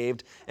I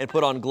caved and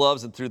put on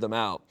gloves and threw them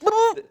out.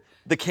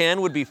 The can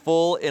would be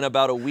full in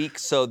about a week,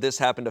 so this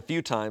happened a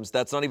few times.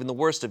 That's not even the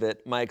worst of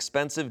it. My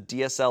expensive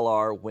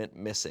DSLR went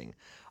missing.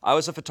 I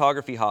was a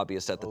photography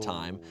hobbyist at the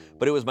time,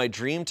 but it was my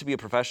dream to be a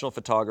professional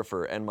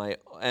photographer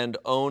and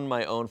own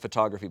my own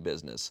photography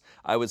business.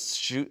 I would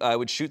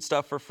shoot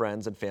stuff for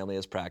friends and family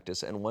as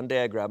practice, and one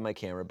day I grabbed my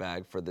camera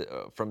bag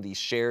from the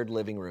shared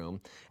living room,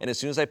 and as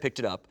soon as I picked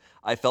it up,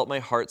 I felt my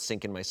heart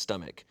sink in my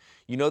stomach.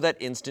 You know that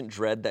instant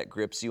dread that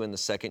grips you in the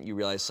second you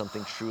realize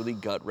something truly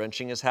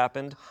gut-wrenching has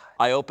happened?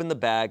 I opened the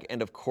bag,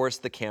 and of course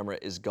the camera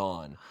is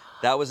gone.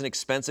 That was an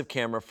expensive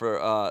camera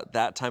for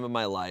that time of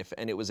my life,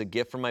 and it was a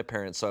gift from my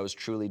parents, so I was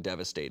truly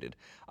devastated.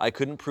 I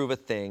couldn't prove a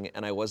thing,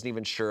 and I wasn't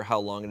even sure how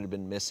long it had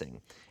been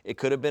missing. It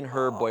could have been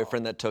her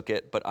boyfriend that took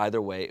it, but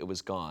either way, it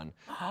was gone.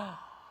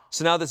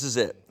 So now this is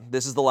it.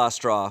 This is the last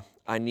straw.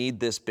 I need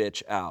this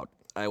bitch out.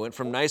 I went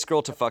from nice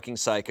girl to fucking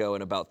psycho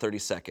in about 30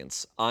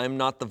 seconds. I'm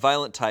not the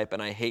violent type,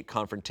 and I hate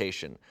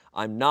confrontation.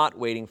 I'm not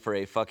waiting for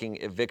a fucking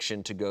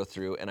eviction to go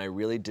through, and I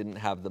really didn't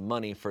have the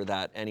money for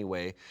that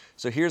anyway.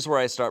 So here's where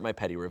I start my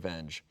petty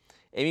revenge.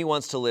 Amy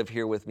wants to live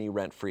here with me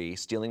rent-free,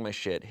 stealing my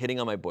shit, hitting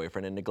on my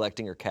boyfriend, and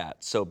neglecting her cat.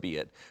 So be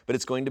it. But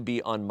it's going to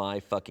be on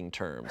my fucking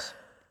terms.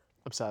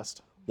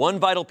 Obsessed. One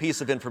vital piece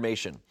of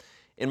information.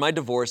 In my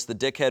divorce, the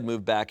dickhead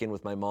moved back in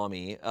with my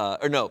mommy.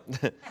 Damn.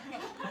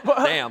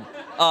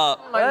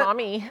 My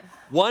mommy.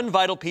 One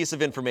vital piece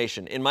of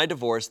information. In my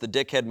divorce, the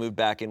dickhead moved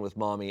back in with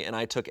mommy, and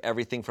I took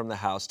everything from the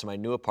house to my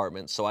new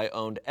apartment, so I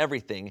owned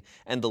everything,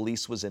 and the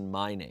lease was in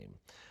my name.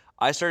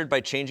 I started by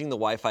changing the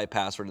Wi-Fi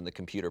password and the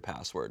computer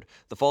password.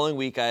 The following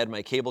week, I had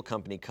my cable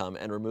company come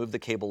and remove the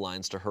cable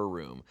lines to her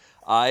room.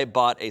 I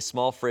bought a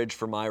small fridge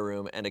for my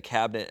room and a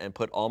cabinet and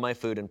put all my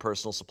food and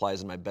personal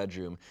supplies in my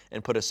bedroom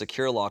and put a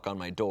secure lock on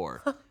my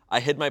door. I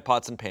hid my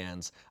pots and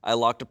pans. I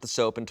locked up the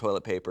soap and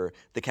toilet paper.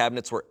 The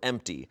cabinets were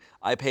empty.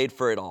 I paid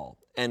for it all,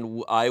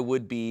 and I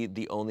would be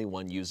the only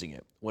one using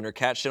it. When her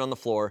cat shit on the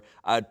floor,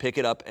 I would pick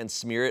it up and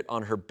smear it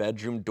on her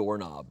bedroom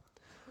doorknob.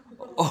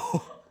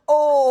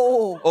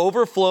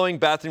 Overflowing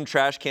bathroom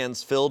trash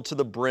cans filled to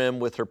the brim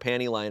with her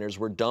panty liners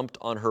were dumped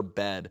on her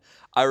bed.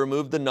 I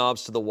removed the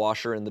knobs to the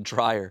washer and the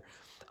dryer.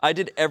 I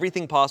did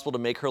everything possible to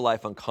make her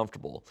life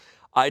uncomfortable.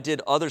 I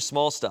did other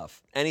small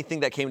stuff,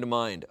 anything that came to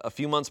mind. A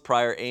few months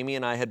prior, Amy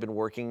and I had been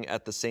working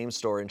at the same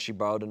store, and she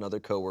borrowed another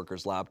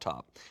coworker's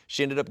laptop.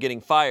 She ended up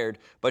getting fired,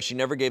 but she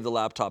never gave the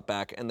laptop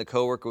back, and the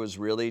coworker was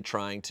really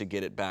trying to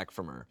get it back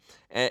from her.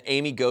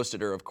 Amy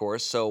ghosted her, of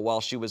course, so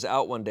while she was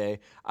out one day,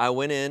 I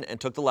went in and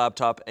took the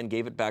laptop and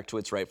gave it back to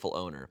its rightful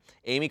owner.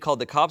 Amy called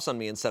the cops on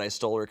me and said I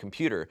stole her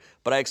computer,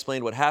 but I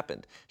explained what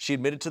happened. She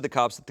admitted to the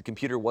cops that the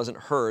computer wasn't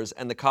hers,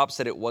 and the cops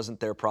said it wasn't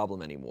their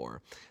problem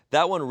anymore.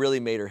 That one really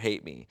made her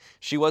hate me.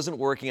 She wasn't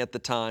working at the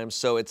time,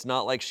 so it's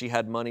not like she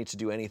had money to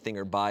do anything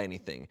or buy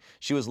anything.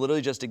 She was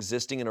literally just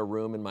existing in a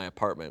room in my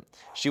apartment.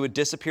 She would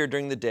disappear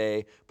during the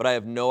day, but I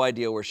have no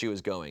idea where she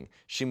was going.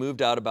 She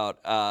moved out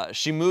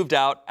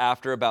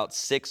after about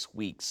 6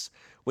 weeks.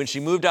 When she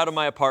moved out of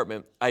my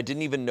apartment, I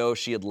didn't even know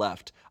she had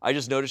left. I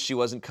just noticed she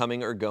wasn't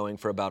coming or going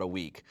for about a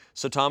week.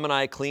 So Tom and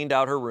I cleaned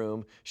out her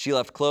room. She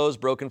left clothes,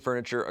 broken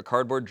furniture, a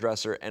cardboard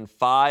dresser, and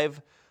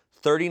 5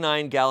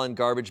 39-gallon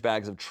garbage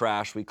bags of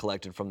trash we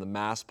collected from the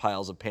mass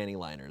piles of panty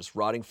liners,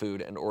 rotting food,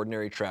 and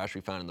ordinary trash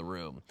we found in the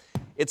room.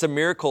 It's a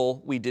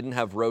miracle we didn't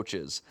have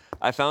roaches.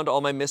 I found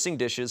all my missing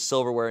dishes,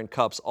 silverware, and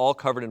cups all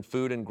covered in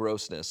food and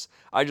grossness.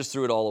 I just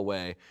threw it all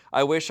away.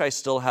 I wish I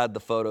still had the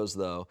photos,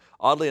 though.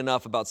 Oddly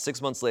enough, about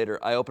 6 months later,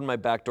 I opened my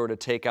back door to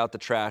take out the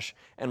trash,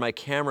 and my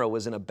camera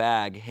was in a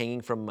bag hanging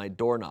from my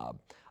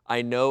doorknob.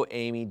 I know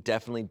Amy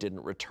definitely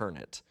didn't return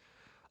it.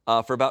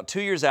 For about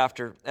 2 years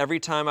after, every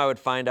time I would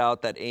find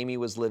out that Amy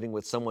was living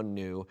with someone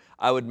new,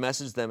 I would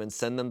message them and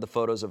send them the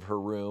photos of her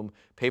room,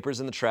 papers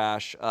in the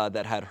trash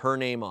that had her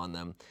name on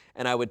them,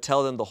 and I would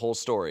tell them the whole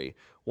story.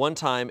 One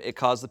time, it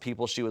caused the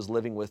people she was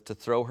living with to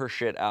throw her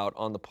shit out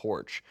on the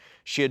porch.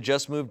 She had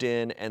just moved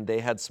in, and they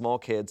had small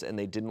kids, and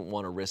they didn't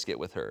want to risk it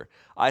with her.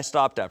 I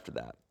stopped after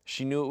that.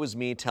 She knew it was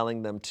me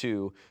telling them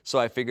too, so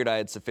I figured I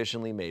had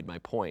sufficiently made my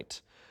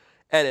point.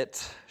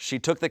 Edit, she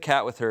took the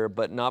cat with her,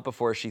 but not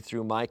before she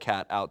threw my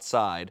cat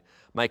outside.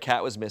 My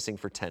cat was missing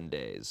for 10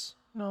 days.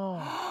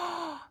 No.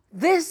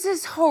 This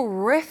is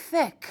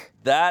horrific.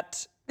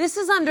 That This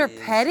is under is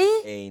petty?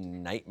 a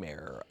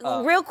nightmare.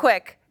 Real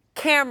quick,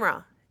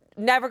 camera.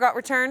 Never got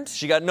returned?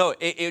 She got, no,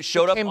 it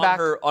showed up came on back.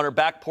 her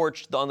back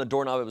porch on the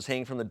doorknob. It was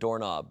hanging from the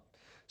doorknob.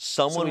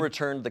 Someone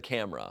returned the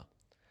camera,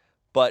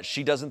 but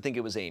she doesn't think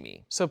it was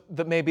Amy. So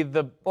maybe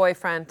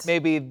Boyfriend.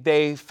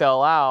 they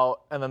fell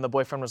out, and then the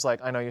boyfriend was like,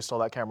 "I know you stole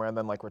that camera," and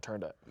then like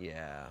returned it.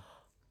 Yeah.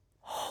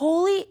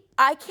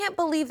 I can't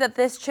believe that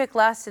this chick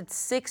lasted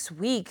 6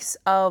 weeks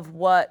of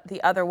what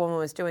the other woman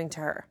was doing to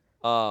her.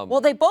 Well,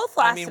 they both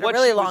lasted a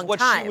really long what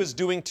time. she was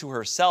doing to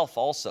herself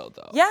also,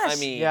 though. Yes. I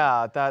mean,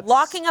 Yeah, that's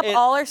Locking up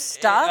all her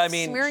stuff, I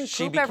mean, smearing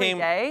she poop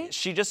became, every day.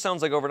 She just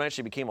sounds like overnight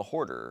she became a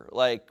hoarder.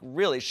 Like,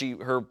 really,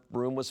 her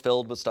room was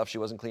filled with stuff. She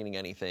wasn't cleaning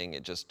anything.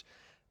 It just,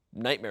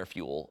 nightmare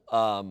fuel.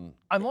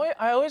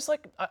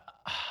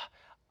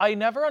 I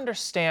never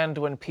understand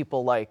when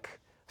people like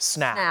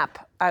snap.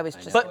 Snap. I was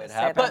just know, going it to say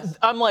happens. that.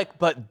 I'm like,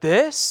 but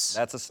this?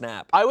 That's a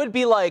snap. I would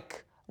be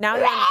like, Now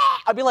you're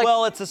I'd be like,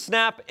 Well, it's a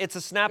snap. It's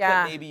a snap Yeah.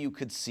 that maybe you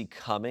could see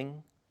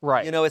coming.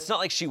 Right. You know, it's not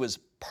like she was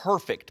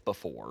perfect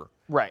before,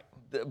 right.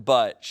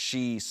 but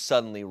she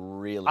suddenly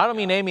really. I don't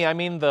mean Amy. I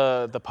mean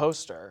the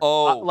poster.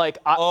 Oh. You like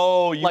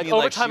over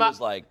like time she was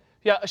like.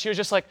 Yeah, she was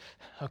just like,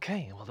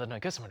 okay, well then I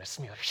guess I'm gonna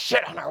smear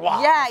shit on her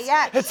wall.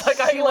 Yeah. It's like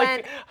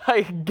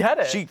I get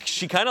it.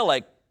 She kind of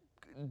like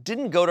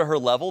didn't go to her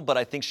level, but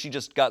I think she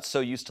just got so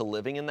used to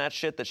living in that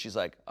shit that she's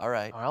like, all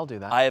right, I'll do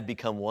that. I have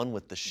become one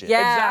with the shit.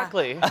 Yeah.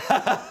 Exactly.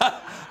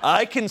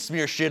 I can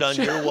smear shit on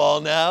your wall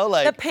now.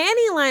 Like, The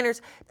panty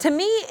liners, to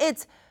me,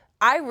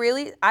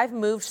 I've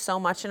moved so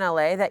much in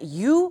LA that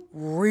you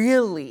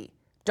really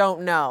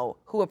don't know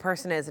who a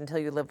person is until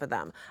you live with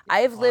them.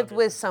 I've lived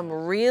with some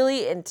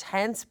really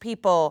intense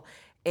people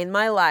in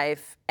my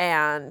life,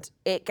 and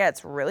it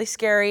gets really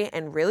scary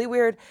and really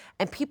weird,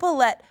 and people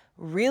let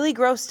really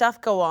gross stuff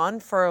go on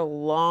for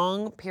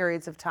long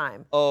periods of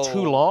time.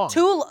 Too long.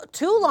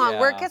 Too long,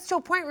 where it Yeah. gets to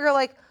a point where you're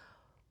like,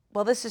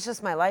 well, this is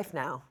just my life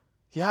now.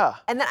 Yeah.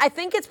 And then I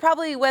think it's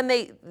probably when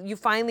you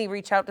finally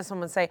reach out to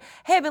someone and say,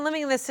 hey, I've been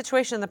living in this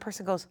situation, and the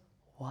person goes,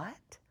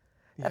 what?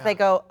 That they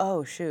go,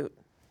 oh, shoot.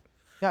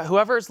 Yeah,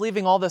 whoever's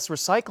leaving all this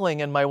recycling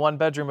in my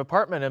one-bedroom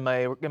apartment in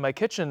my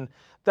kitchen,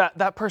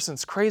 that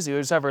person's crazy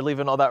who's ever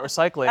leaving all that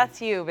recycling.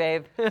 That's you,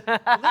 babe.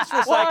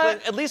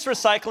 at least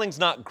recycling's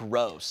not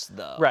gross,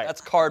 though. Right.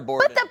 That's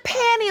cardboard. But the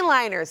panty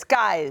liners,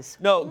 guys.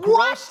 No, gross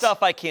What?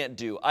 stuff I can't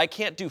do. I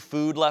can't do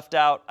food left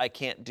out. I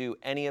can't do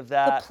any of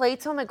that. The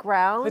plates on the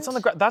ground. It's on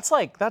the ground.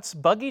 That's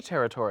buggy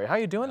territory. How are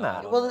you doing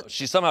that? Well,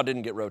 She somehow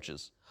didn't get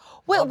roaches.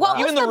 wait, what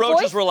Even was the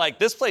roaches were like,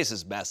 this place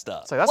is messed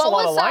up. It's like, that's a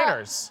lot of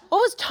liners. What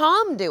was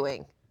Tom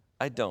doing?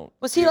 I don't.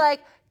 Was he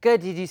like,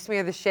 good, did you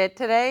smear the shit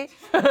today?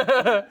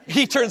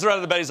 He turns around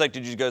to the bed. He's like,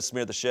 did you go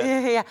smear the shit?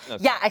 Yeah.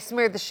 Yeah, I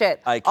smeared the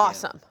shit. I can't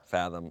Awesome.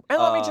 fathom. And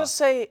let me just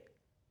say,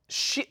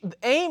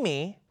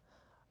 Amy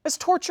is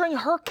torturing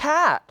her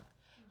cat.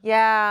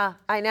 Yeah,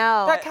 I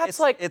know. That cat's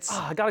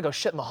I gotta go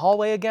shit in the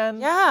hallway again.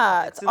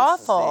 Yeah, it's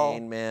awful.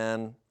 Insane,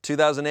 man.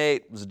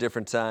 2008 was a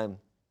different time.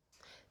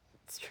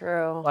 It's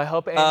true. I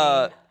hope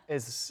Amy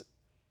is,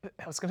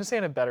 I was gonna say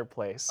in a better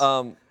place.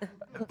 I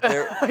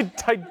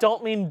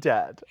don't mean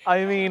dead.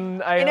 I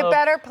mean, In a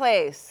better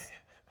place.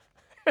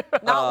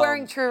 Not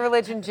wearing True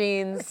Religion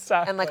jeans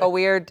Exactly. and like a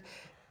weird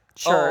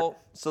shirt. Oh,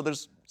 so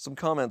there's Some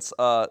comments.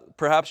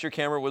 Perhaps your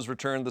camera was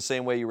returned the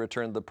same way you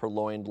returned the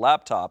purloined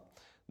laptop.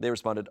 They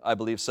responded, I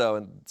believe so.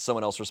 And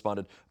someone else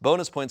responded,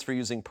 bonus points for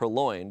using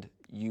purloined,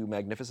 you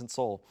magnificent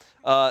soul.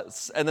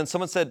 And then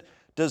someone said,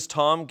 does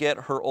Tom get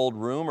her old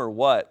room or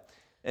what?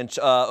 And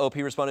OP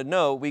responded,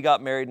 no, we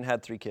got married and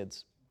had 3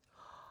 kids.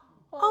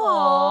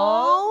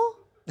 Aww.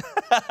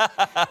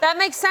 That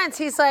makes sense.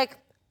 He's like,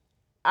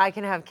 I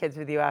can have kids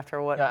with you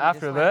after what? Yeah, we after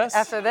just went- this?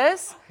 After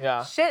this?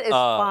 Yeah. Shit is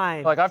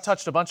fine. Like, I've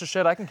touched a bunch of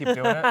shit. I can keep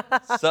doing it.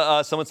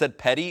 So, someone said,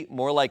 petty,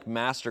 more like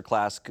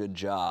masterclass, good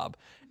job.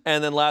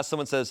 And then last,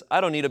 someone says, I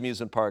don't need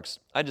amusement parks.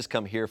 I just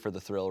come here for the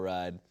thrill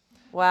ride.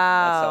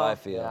 Wow. That's how I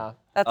feel. Yeah.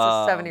 That's a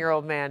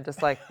 7-year-old man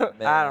just like,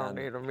 I don't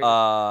need them.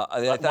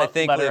 I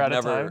thankfully letter have at a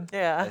never, time?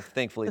 Yeah. I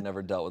thankfully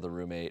never dealt with a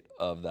roommate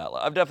of that.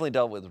 I've definitely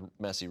dealt with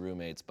messy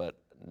roommates, but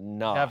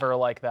not. Never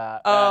like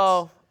that.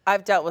 Oh,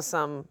 I've dealt with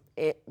some.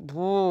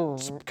 Ooh.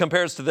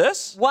 Compares to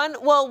this?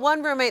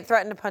 One roommate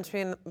threatened to punch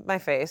me in my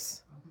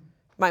face,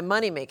 my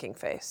money-making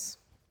face.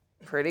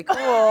 Pretty cool.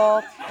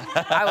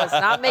 I was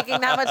not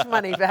making that much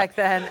money back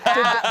then.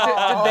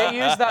 Did they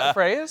use that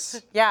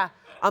phrase? Yeah,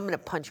 I'm gonna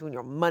punch you in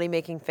your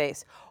money-making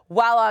face.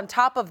 While on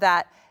top of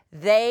that,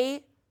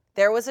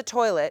 there was a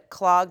toilet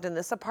clogged in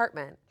this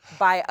apartment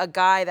by a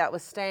guy that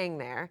was staying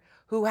there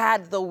who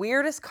had the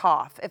weirdest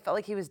cough. It felt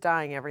like he was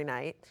dying every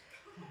night.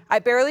 I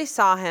barely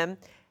saw him.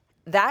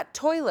 That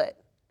toilet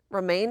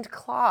remained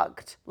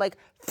clogged, like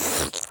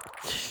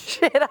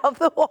shit off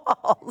the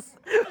walls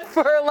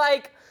for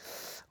like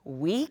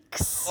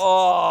weeks.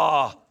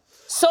 Oh.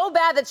 So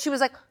bad that she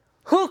was like,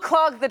 who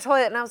clogged the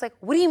toilet? And I was like,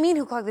 what do you mean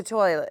who clogged the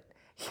toilet?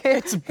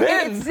 It's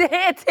Ben.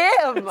 It's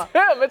him.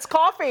 Him, it's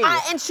coffee.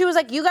 And she was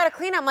like, you gotta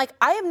clean it. I'm like,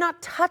 I am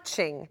not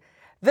touching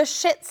the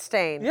shit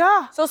stain.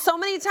 Yeah. So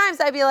many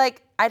times I'd be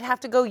like, I'd have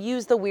to go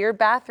use the weird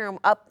bathroom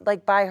up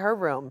like by her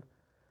room.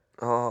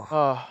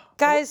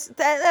 Guys,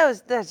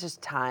 that's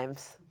just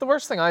times. The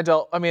worst thing I'm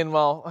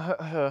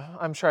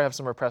sure I have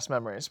some repressed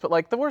memories, but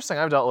like the worst thing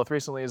I've dealt with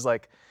recently is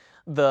like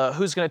the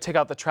who's gonna take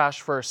out the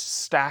trash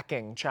first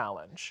stacking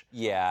challenge.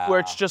 Yeah. Where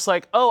it's just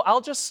like, oh,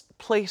 I'll just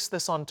place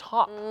this on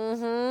top Yeah.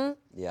 and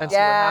see what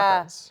Yeah.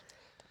 happens.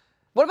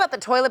 What about the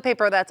toilet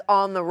paper that's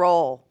on the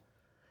roll?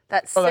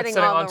 That's Oh, that's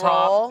sitting on the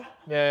roll.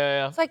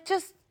 Yeah. It's like,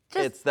 just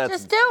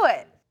that's- do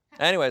it.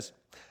 Anyways,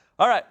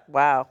 all right.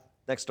 Wow.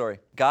 Next story.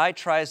 Guy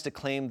tries to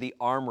claim the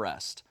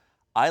armrest.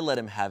 I let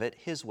him have it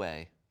his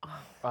way.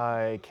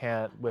 I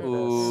can't with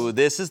Ooh,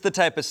 this is the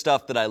type of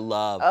stuff that I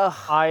love.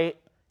 this.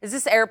 Is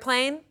this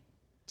airplane?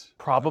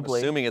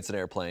 Probably. Assuming it's an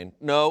airplane.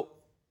 No.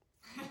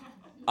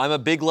 I'm a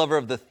big lover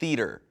of the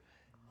theater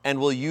and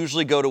will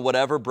usually go to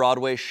whatever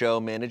Broadway show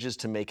manages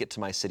to make it to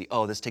my city.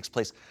 Oh, this takes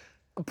place.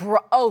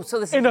 So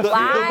this is live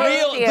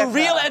The theater.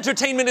 real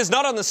entertainment is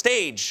not on the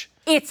stage.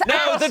 It's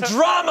No, the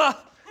drama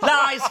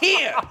lies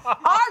here.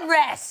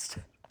 armrest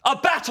A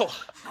battle.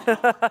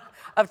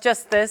 of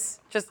just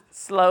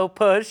slow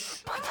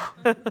push.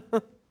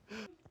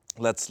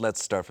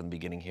 Let's start from the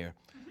beginning here.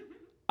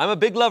 I'm a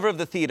big lover of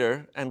the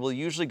theater and will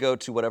usually go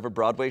to whatever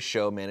Broadway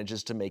show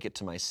manages to make it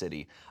to my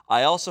city.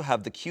 I also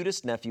have the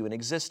cutest nephew in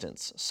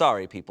existence.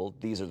 Sorry, people,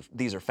 these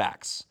are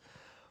facts.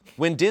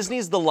 When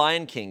Disney's The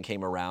Lion King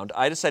came around,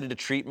 I decided to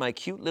treat my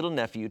cute little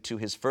nephew to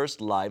his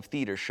first live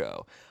theater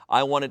show.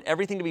 I wanted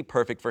everything to be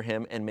perfect for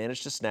him and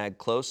managed to snag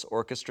close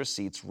orchestra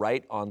seats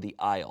right on the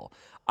aisle.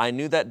 I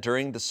knew that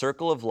during the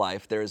Circle of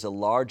Life, there is a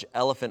large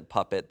elephant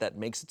puppet that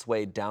makes its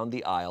way down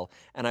the aisle,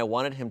 and I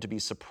wanted him to be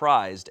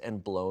surprised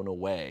and blown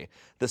away.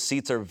 The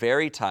seats are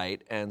very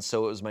tight, and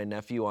so it was my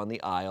nephew on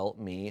the aisle,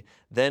 me,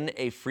 then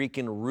a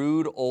freaking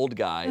rude old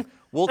guy.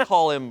 We'll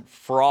call him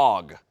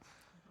Frog.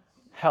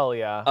 Hell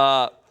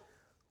yeah.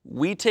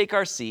 We take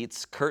our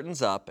seats,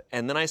 curtains up,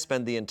 and then I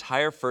spend the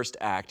entire first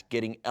act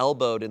getting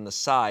elbowed in the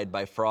side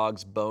by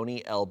Frog's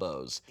bony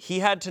elbows. He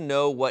had to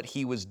know what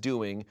he was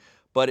doing,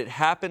 but it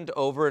happened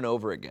over and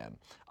over again.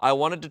 I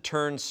wanted to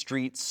turn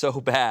street so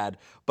bad,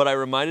 but I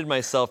reminded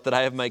myself that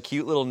I have my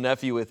cute little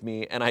nephew with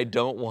me and I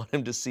don't want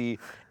him to see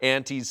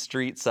Auntie's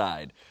street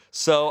side.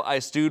 So I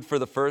stewed for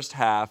the first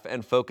half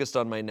and focused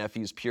on my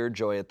nephew's pure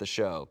joy at the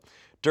show.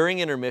 During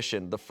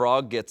intermission, the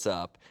Frog gets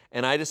up,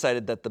 and I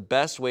decided that the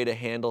best way to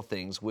handle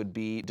things would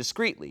be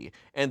discreetly,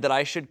 and that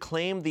I should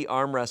claim the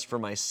armrest for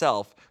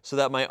myself so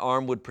that my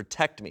arm would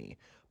protect me.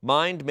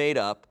 Mind made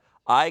up,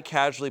 I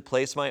casually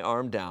place my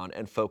arm down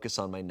and focus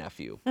on my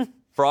nephew.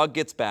 Frog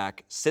gets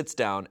back, sits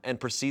down, and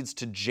proceeds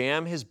to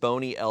jam his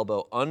bony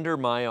elbow under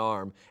my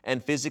arm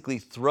and physically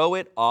throw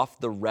it off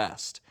the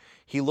rest.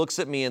 He looks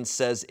at me and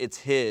says it's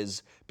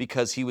his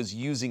because he was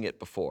using it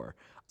before.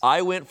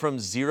 I went from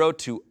 0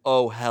 to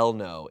oh hell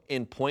no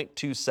in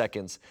 0.2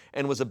 seconds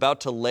and was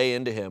about to lay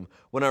into him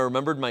when I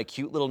remembered my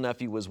cute little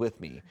nephew was with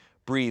me.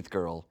 Breathe,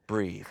 girl,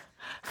 breathe.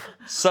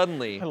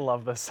 Suddenly, I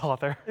love this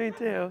author. Me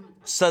too.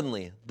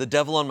 Suddenly, the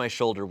devil on my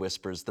shoulder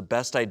whispers the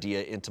best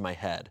idea into my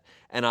head,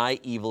 and I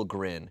evil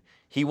grin.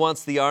 He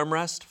wants the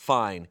armrest?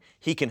 Fine,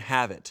 he can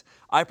have it.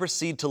 I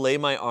proceed to lay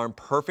my arm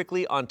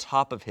perfectly on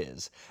top of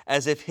his,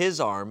 as if his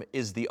arm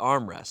is the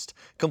armrest,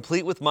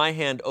 complete with my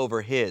hand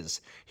over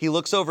his. He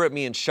looks over at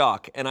me in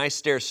shock, and I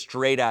stare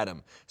straight at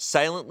him,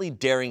 silently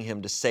daring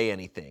him to say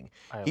anything.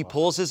 He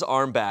pulls his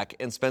arm back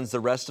and spends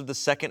the rest of the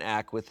second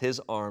act with his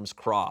arms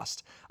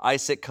crossed. I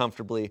sit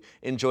comfortably,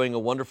 enjoying a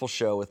wonderful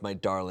show with my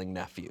darling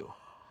nephew.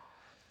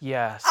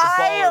 Yes.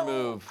 Baller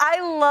move. I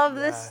love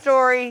this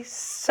story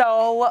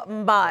so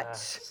much.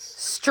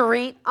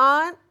 Street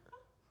aunt.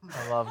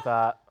 I love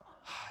that.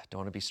 I don't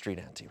want to be street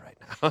auntie right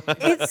now.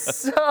 It's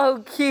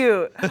so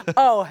cute.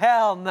 Oh,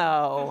 hell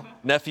no.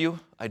 Nephew,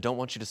 I don't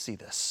want you to see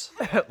this.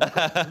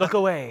 Look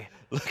away.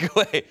 Look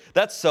away.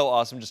 That's so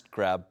awesome. Just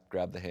grab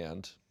the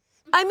hand.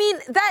 I mean,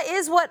 that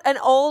is what an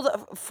old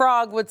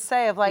frog would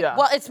say of like, Yeah.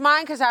 well, it's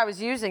mine because I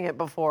was using it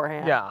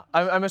beforehand. Yeah,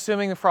 I'm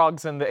assuming the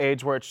frog's in the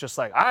age where it's just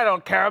like, I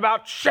don't care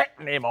about shit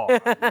anymore.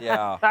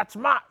 Yeah. That's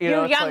my, you You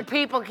know, it's young like,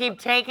 people keep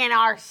taking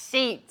our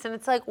seats. And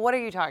it's like, what are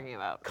you talking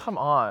about? come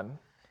on.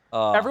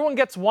 Everyone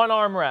gets one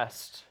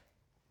armrest.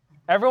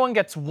 Everyone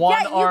gets one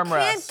Yeah, you armrest.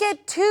 can't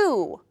get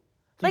two.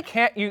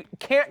 You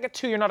can't get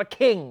two. You're not a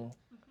king.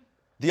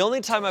 The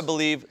only time I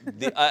believe,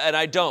 and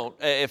I don't,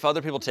 if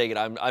other people take it,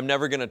 I'm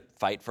never going to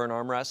fight for an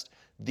armrest.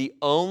 The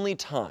only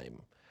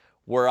time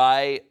where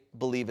I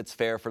believe it's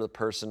fair for the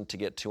person to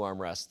get two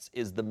armrests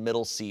is the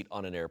middle seat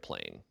on an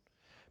airplane.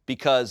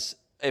 Because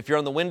if you're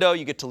on the window,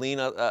 you get to lean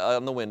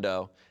on the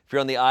window. If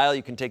you're on the aisle,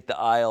 you can take the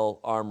aisle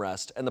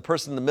armrest. And the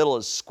person in the middle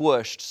is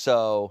squished,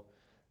 so...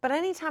 But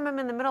anytime I'm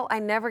in the middle, I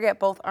never get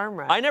both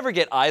armrests. I never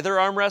get either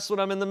armrest when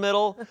I'm in the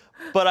middle,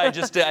 but I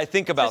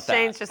think about that.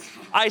 Shane's just-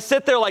 I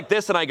sit there like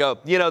this and I go,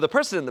 the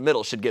person in the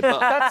middle should get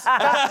both.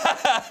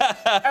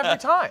 Every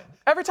time.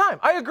 Every time.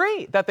 I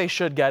agree that they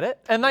should get it,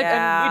 and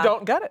Yeah. we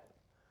don't get it.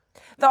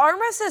 The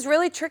armrest is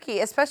really tricky,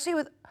 especially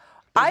with.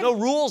 There's no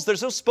rules.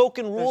 There's no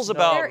spoken rules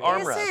about There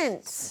armrests.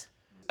 isn't.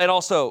 And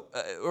also,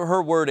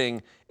 her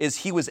wording is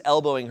he was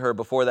elbowing her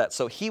before that,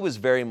 so he was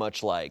very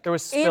much like There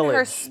was In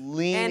her, spillage.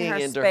 leaning in her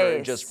into space.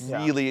 her, just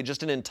really,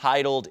 just an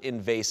entitled,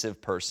 invasive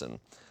person.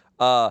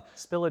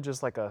 Spillage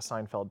is like a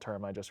Seinfeld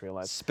term, I just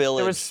realized. Spillage.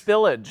 There was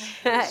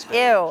spillage.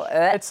 Ew.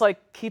 It's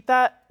like, keep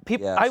that.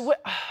 People. Yes.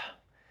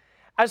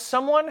 As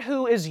someone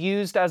who is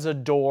used as a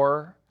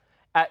door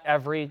at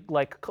every,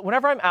 like,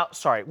 whenever I'm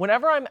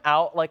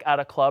out, like, at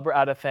a club or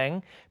at a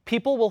thing,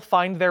 people will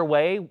find their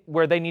way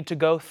where they need to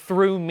go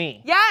through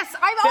me. Yes,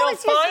 I've They'll always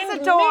used it as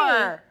find a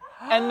door.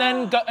 me, and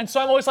then go, and so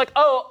I'm always like,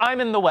 oh,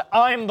 I'm in the way.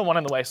 I'm the one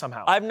in the way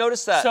somehow. I've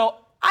noticed that. So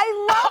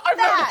I love I've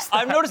that. noticed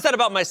I've noticed that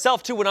about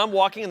myself too. When I'm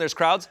walking and there's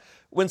crowds,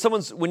 when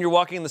you're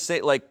walking in the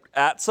state, like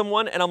at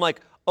someone, and I'm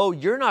like, oh,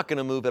 you're not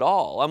gonna move at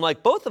all. I'm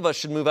like, both of us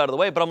should move out of the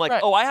way, but I'm like,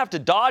 Right. oh, I have to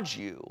dodge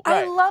you.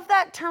 I Right. love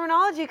that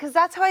terminology because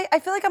that's how I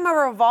feel like I'm a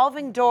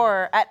revolving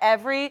door at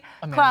every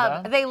club.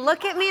 Amanda? They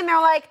look at me and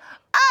they're like,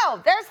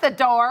 oh, there's the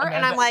door.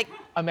 And I'm like,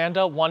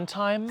 Amanda, one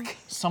time,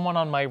 someone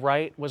on my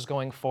right was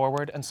going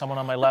forward and someone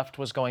on my left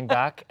was going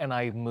back, and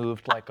I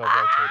moved like a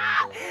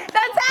rotating door.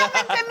 that's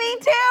happened to me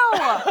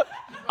too.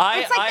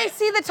 It's like they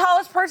see the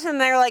tallest person and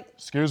they're like,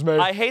 Excuse me.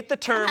 I hate the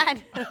term.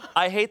 God.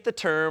 I hate the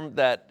term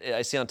that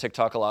I see on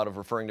TikTok a lot of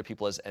referring to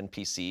people as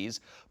NPCs.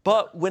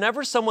 But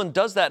whenever someone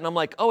does that, and I'm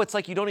like, oh, it's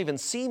like you don't even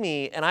see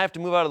me, and I have to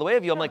move out of the way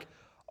of you. I'm like,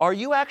 are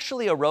you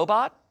actually a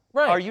robot?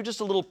 Right. Are you just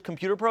a little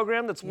computer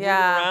program that's moving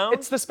Yeah. around?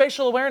 It's the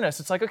spatial awareness.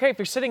 It's like, okay, if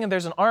you're sitting and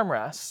there's an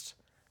armrest,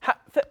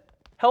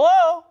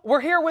 hello,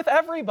 we're here with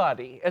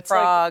everybody. It's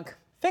Frog. like,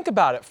 think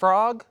about it,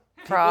 frog.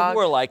 People who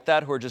are like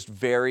that, who are just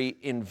very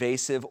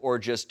invasive or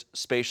just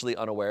spatially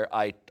unaware,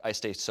 I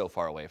stay so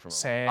far away from them.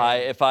 Same.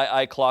 If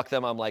I clock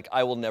them, I'm like,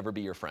 I will never be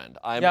your friend.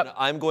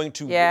 I'm going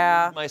to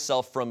Yeah. remove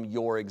myself from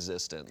your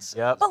existence.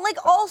 Yep. but like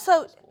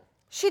also,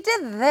 she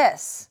did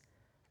this.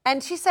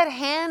 And she said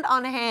hand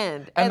on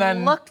hand and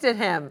then- looked at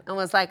him and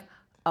was like,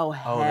 oh,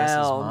 hell this is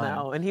mine.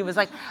 no. And he was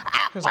like,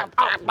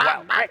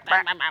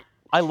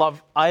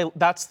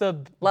 That's the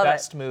Love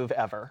best move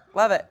ever.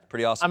 love it.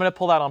 Pretty awesome. I'm gonna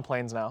pull that on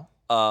planes now.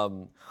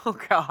 Oh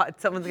God,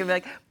 someone's gonna be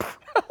like,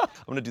 I'm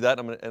gonna do that,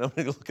 and I'm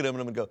gonna look at him, and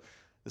I'm gonna go,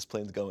 this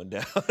plane's going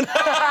down.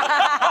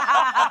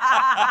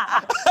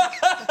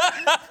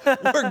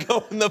 We're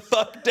going the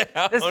fuck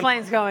down. this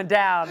plane's going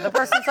down. The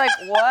person's like,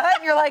 what?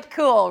 And you're like,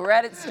 cool,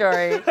 Reddit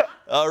story.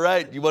 All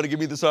right, you want to give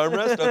me this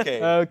armrest?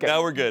 Okay. Okay.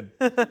 Now we're good.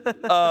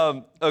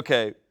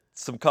 Okay,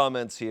 some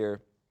comments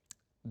here.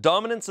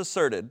 Dominance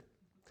asserted.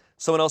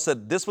 Someone else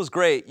said, this was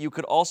great. You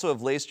could also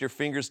have laced your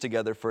fingers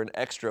together for an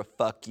extra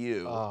fuck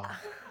you.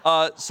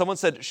 Someone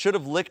said, should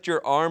have licked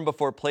your arm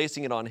before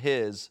placing it on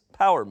his.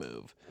 Power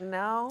move.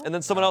 No. And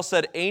then someone else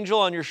said, angel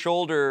on your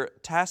shoulder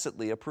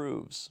tacitly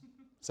approves.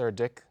 Is there a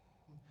dick?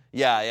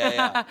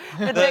 Yeah.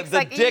 The dick's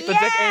like, dick,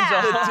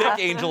 yeah. the dick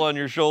angel on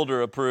your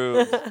shoulder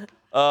approves.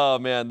 Oh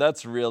man,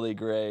 that's really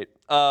great.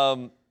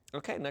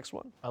 Okay, next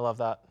one. I love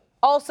that.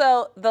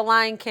 Also, The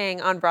Lion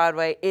King on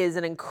Broadway is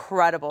an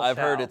incredible I've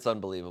show. heard it's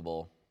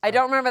unbelievable. I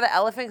don't remember the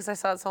elephant because I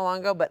saw it so long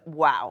ago, but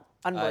wow,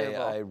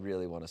 unbelievable. I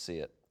really want to see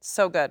it.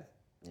 So good.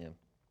 Yeah.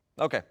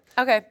 Okay.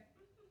 Okay.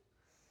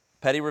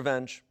 Petty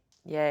revenge.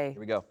 Yay. Here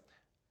we go.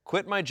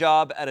 Quit my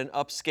job at an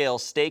upscale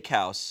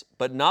steakhouse,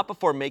 but not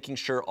before making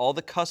sure all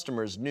the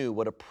customers knew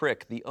what a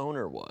prick the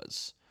owner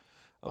was.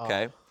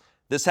 Okay.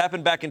 This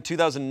happened back in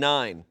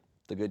 2009,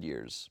 the good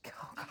years.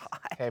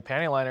 Okay,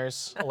 panty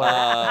liners.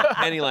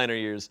 Panty liner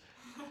years.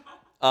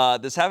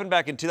 This happened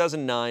back in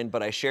 2009,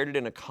 but I shared it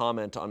in a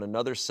comment on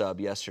another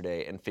sub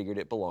yesterday and figured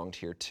it belonged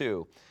here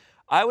too.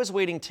 I was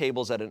waiting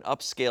tables at an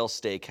upscale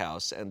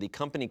steakhouse, and the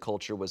company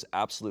culture was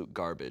absolute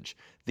garbage.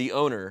 The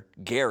owner,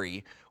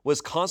 Gary, was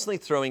constantly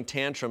throwing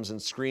tantrums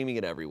and screaming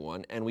at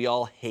everyone, and we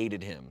all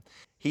hated him.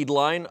 He'd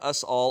line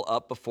us all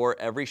up before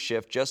every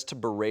shift just to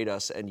berate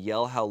us and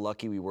yell how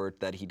lucky we were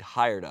that he'd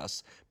hired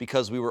us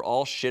because we were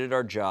all shit at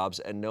our jobs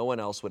and no one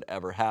else would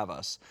ever have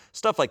us.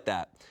 Stuff like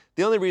that.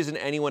 The only reason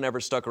anyone ever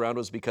stuck around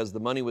was because the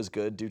money was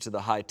good due to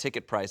the high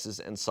ticket prices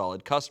and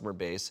solid customer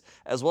base,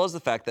 as well as the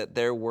fact that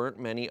there weren't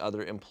many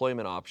other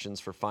employment options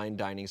for fine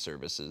dining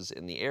services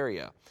in the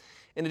area.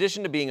 In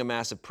addition to being a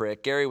massive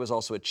prick, Gary was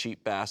also a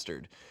cheap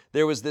bastard.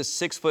 There was this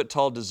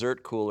 6-foot-tall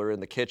dessert cooler in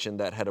the kitchen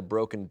that had a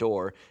broken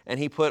door, and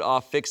he put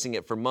off fixing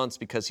it for months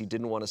because he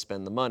didn't want to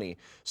spend the money.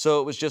 So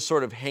it was just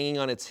sort of hanging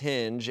on its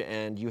hinge,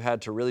 and you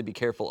had to really be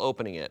careful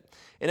opening it.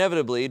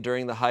 Inevitably,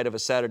 during the height of a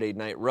Saturday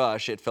night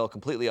rush, it fell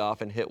completely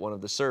off and hit one of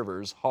the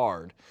servers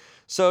hard.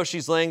 So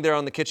she's laying there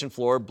on the kitchen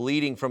floor,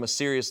 bleeding from a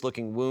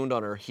serious-looking wound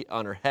on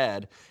her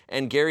head,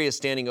 and Gary is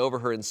standing over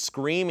her and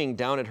screaming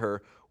down at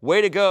her,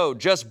 "Way to go,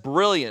 just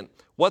brilliant.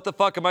 What the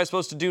fuck am I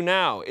supposed to do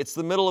now? It's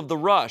the middle of the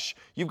rush.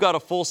 You've got a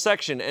full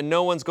section and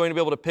no one's going to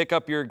be able to pick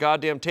up your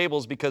goddamn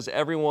tables because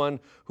everyone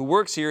who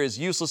works here is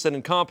useless and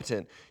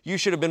incompetent. You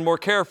should have been more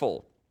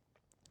careful."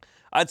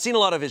 I'd seen a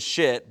lot of his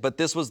shit, but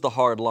this was the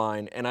hard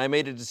line, and I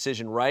made a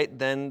decision right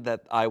then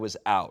that I was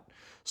out.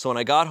 So when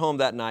I got home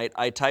that night,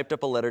 I typed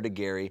up a letter to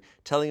Gary,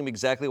 telling him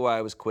exactly why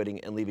I was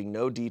quitting and leaving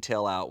no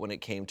detail out when it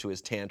came to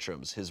his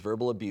tantrums, his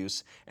verbal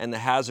abuse, and the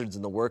hazards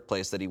in the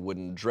workplace that he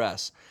wouldn't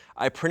address.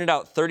 I printed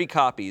out 30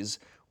 copies,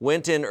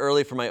 went in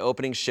early for my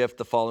opening shift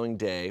the following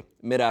day,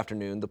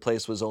 mid-afternoon, the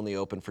place was only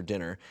open for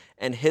dinner,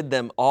 and hid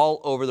them all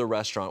over the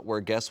restaurant where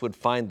guests would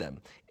find them.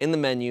 In the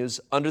menus,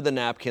 under the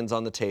napkins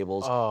on the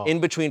tables, in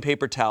between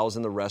paper towels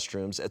in the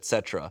restrooms,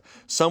 etc.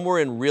 Some were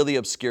in really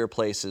obscure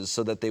places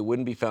so that they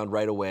wouldn't be found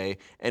right away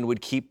and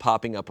would keep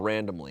popping up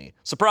randomly.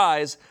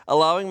 Surprise,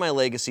 allowing my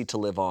legacy to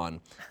live on.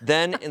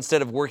 Then,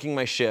 instead of working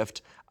my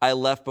shift, I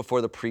left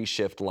before the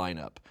pre-shift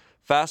lineup.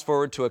 Fast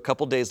forward to a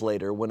couple days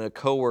later when a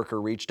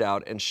coworker reached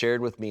out and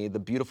shared with me the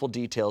beautiful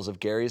details of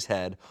Gary's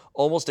head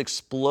almost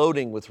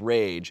exploding with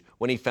rage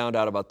when he found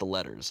out about the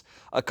letters.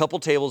 A couple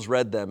tables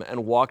read them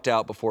and walked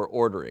out before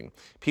ordering.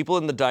 People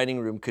in the dining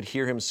room could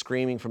hear him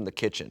screaming from the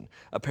kitchen.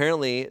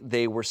 Apparently,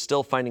 they were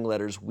still finding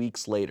letters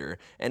weeks later,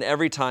 and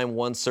every time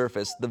one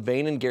surfaced, the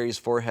vein in Gary's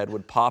forehead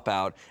would pop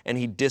out and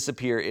he'd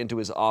disappear into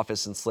his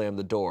office and slam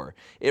the door.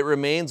 It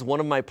remains one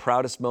of my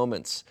proudest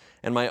moments,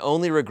 and my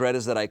only regret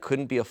is that I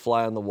couldn't be a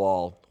fly on the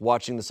wall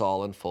watching this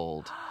all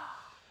unfold.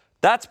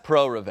 That's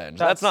pro-revenge.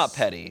 That's not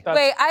petty. That's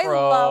Wait, I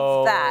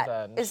love that.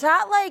 pro-revenge. Is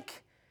that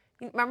like,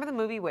 remember the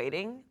movie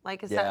Waiting?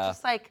 Like, is that Yeah.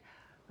 just like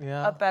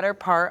Yeah, a better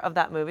part of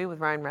that movie with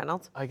Ryan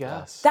Reynolds? I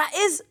guess. That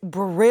is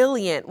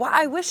brilliant.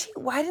 Why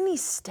didn't he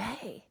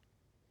stay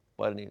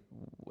What do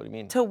you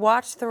mean? to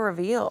watch the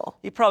reveal?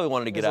 He probably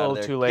wanted to get a out of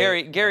little there.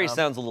 too late. Gary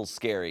sounds a little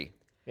scary.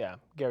 Yeah,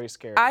 Gary's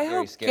scary. I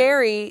hope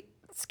scary.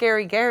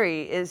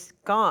 Scary is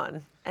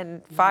gone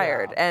and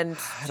fired. And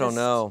I don't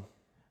know.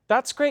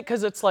 That's great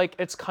because it's like,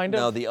 it's kind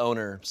No, of, the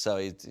owner, so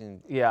he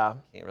yeah.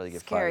 can't really get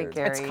Scary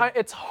fired. Gary.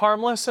 It's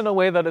harmless in a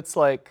way that it's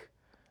like,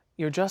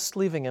 you're just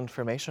leaving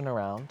information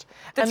around.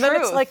 And then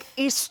it's truth. like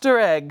Easter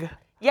egg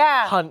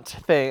Yeah. hunt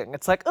thing.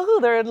 It's like, oh,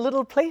 they're in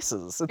little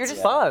places. It's You're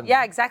just fun.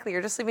 Yeah, exactly.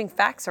 You're just leaving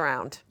facts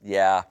around.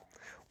 Yeah.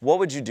 What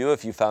would you do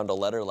if you found a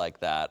letter like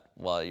that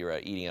while you were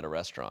eating at a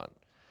restaurant?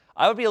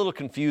 I would be a little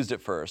confused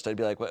at first. I'd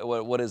be like,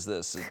 what is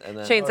this? And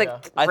then Shane's like,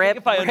 I rip, think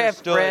if I rip,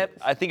 understood, rip.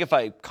 I think if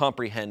I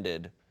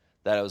comprehended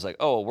that I was like,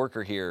 oh, a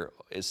worker here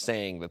is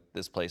saying that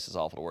this place is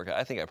awful to work at,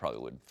 I think I probably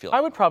would feel. I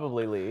would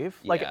probably leave.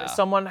 Like Yeah. if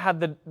someone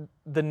had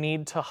the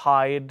need to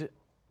hide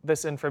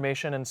this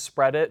information and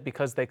spread it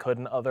because they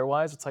couldn't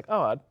otherwise. It's like,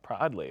 oh,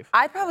 I'd leave.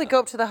 I'd probably go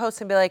up to the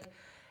host and be like,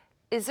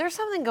 is there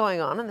something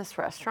going on in this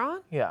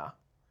restaurant? Yeah,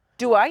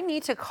 Do I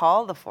need to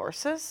call the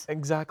forces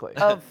exactly.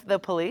 of the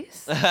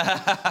police?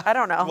 I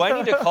don't know. Do I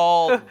need to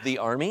call the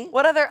army?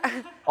 What other?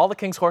 All the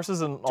king's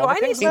horses and all Do the I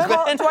need king's to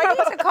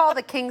men. call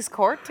the King's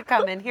Court to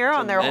come in here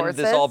on their And horses?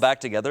 this all back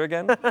together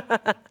again?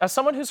 As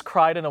someone who's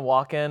cried in a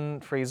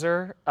walk-in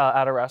freezer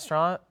at a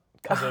restaurant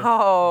because of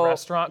Oh.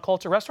 restaurant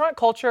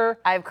culture.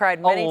 I've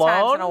cried many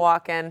times in a Alone?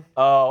 walk-in.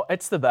 Oh,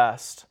 it's the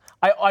best.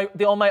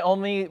 My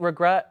only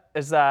regret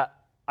is that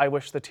I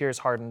wish the tears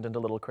hardened into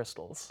little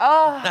crystals. And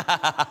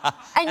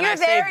you're I there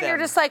saved and you're them.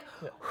 just like,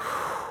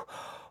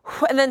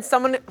 and then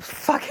someone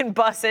fucking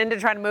busts in to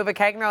try to move a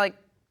keg and they're like,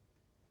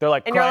 They're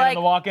like and you're crying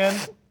in the like- walk-in.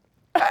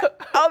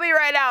 I'll be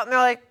right out. And they're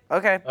like,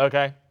 okay,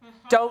 Okay.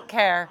 don't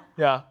care.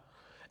 Yeah.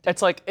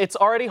 It's like, it's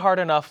already hard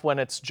enough when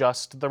it's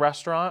just the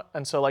restaurant.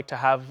 And so like to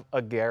have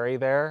a Gary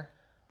there,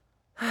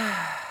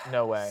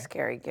 No way.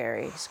 Scary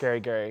Gary. Scary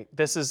Gary.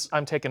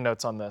 I'm taking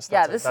notes on this.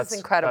 Yeah, this is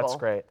incredible. That's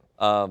great.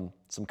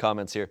 Some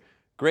comments here.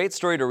 Great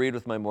story to read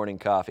with my morning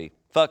coffee.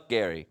 Fuck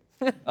Gary.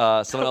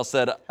 Someone else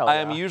said, I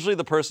am usually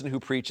the person who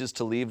preaches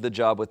to leave the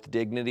job with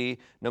dignity,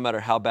 no matter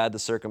how bad the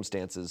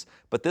circumstances.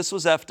 But this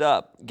was effed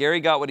up. Gary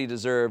got what he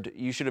deserved.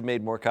 You should have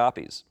made more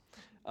copies.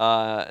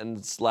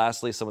 And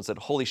lastly, someone said,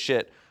 holy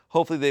shit.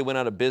 Hopefully they went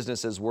out of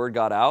business as word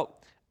got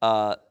out.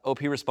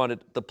 OP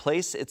responded, the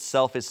place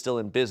itself is still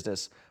in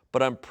business,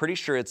 but I'm pretty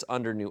sure it's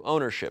under new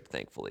ownership,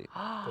 thankfully.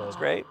 That's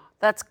great.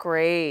 That's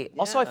great.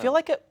 Also, I feel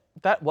like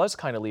that was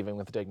kind of leaving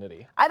with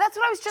dignity. That's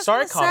what I was just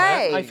Sorry, going to say.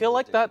 comment. I feel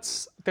like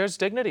there's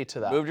dignity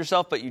to that. Moved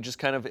yourself, but you just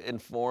kind of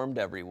informed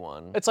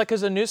everyone. It's like,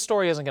 because a news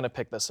story isn't going to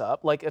pick this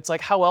up. Like, it's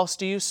like, how else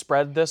do you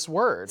spread this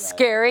word?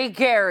 Scary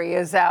Gary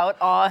is out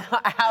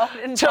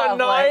in public.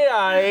 Tonight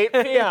at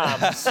 8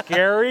 p.m.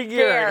 Scary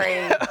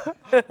Gary.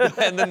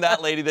 And then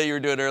that lady that you were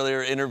doing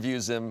earlier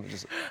interviews him.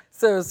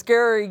 So,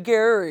 Scary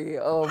Gary, we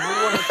want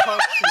to talk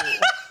to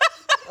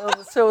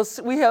you. So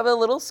we have a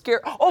little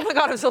scare. Oh my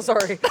God, I'm so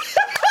sorry.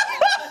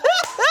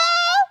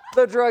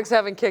 The drugs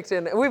haven't kicked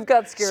in. We've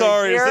got Scary Gary.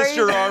 Sorry, is this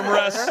your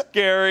armrest,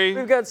 Gary?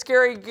 We've got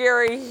Scary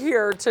Gary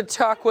here to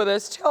talk with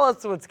us. Tell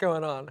us what's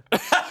going on. I'm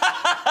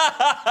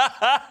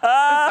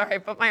sorry,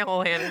 I put my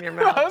whole hand in your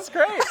mouth. That was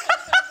great.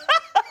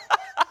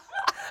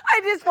 I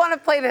just want to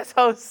play this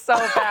host so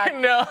bad.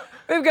 No.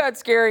 We've got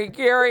Scary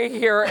Gary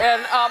here,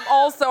 and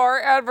also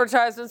our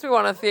advertisements. We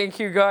want to thank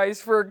you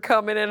guys for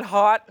coming in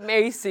hot.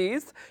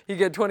 Macy's. You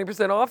get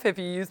 20% off if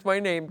you use my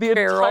name,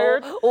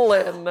 Carol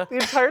Lynn. The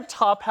entire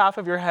top half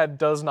of your head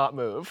does not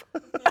move.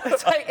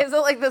 Is it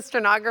like the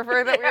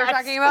stenographer that we were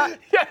talking about?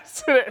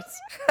 Yes, it is.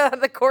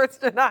 The court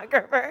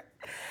stenographer.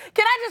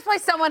 Can I just play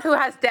someone who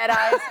has dead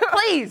eyes,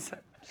 please?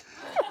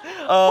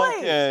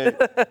 Okay.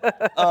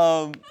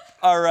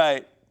 All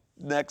right.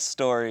 Next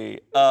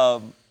story.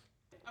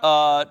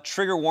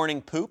 Trigger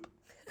warning poop.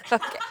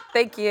 Okay,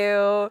 thank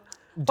you.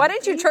 Why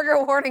didn't you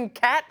trigger warning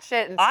cat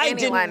shit and I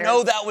didn't liners?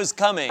 know that was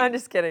coming. I'm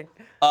just kidding.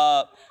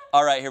 All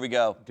right, here we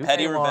go.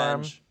 Petty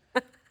alarm. revenge.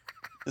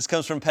 This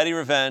comes from Petty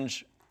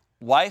Revenge.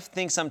 Wife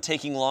thinks I'm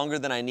taking longer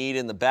than I need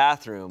in the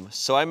bathroom,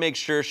 so I make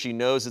sure she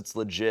knows it's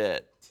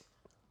legit.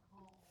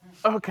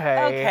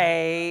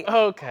 Okay. All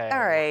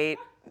right.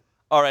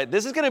 All right,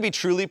 this is going to be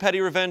truly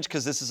petty revenge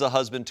because this is a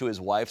husband to his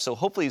wife, so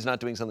hopefully he's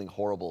not doing something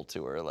horrible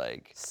to her,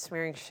 like...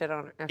 Smearing shit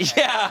on her. Okay.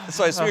 Yeah,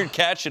 so I smeared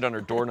cat shit on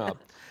her doorknob.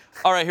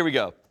 All right, here we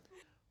go.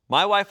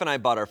 My wife and I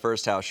bought our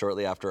first house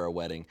shortly after our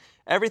wedding.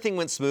 Everything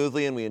went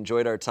smoothly and we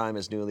enjoyed our time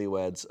as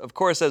newlyweds. Of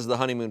course, as the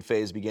honeymoon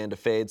phase began to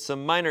fade,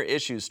 some minor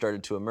issues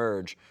started to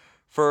emerge.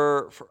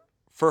 For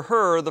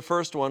her, the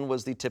first one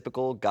was the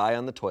typical guy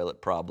on the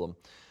toilet problem.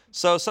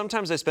 So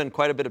sometimes I spend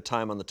quite a bit of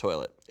time on the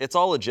toilet. It's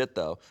all legit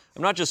though.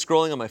 I'm not just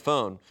scrolling on my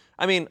phone.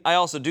 I mean, I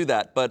also do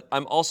that, but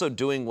I'm also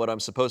doing what I'm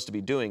supposed to be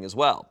doing as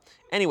well.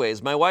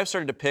 Anyways, my wife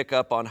started to pick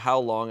up on how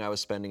long I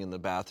was spending in the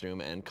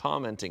bathroom and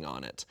commenting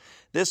on it.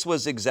 This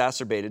was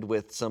exacerbated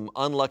with some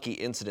unlucky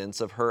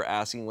incidents of her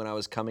asking when I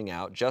was coming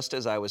out just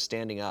as I was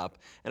standing up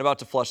and about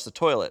to flush the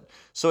toilet.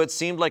 So it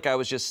seemed like I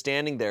was just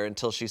standing there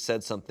until she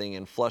said something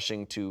and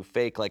flushing to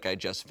fake like I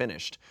just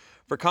finished.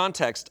 For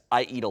context,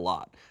 I eat a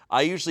lot.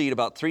 I usually eat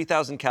about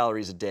 3,000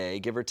 calories a day,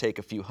 give or take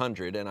a few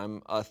hundred, and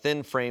I'm a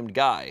thin-framed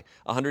guy,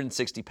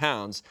 160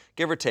 pounds,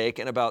 give or take,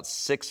 and about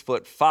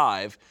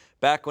 6'5",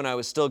 back when I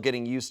was still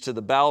getting used to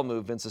the bowel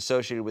movements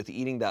associated with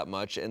eating that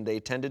much, and they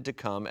tended to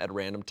come at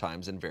random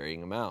times in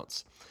varying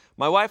amounts.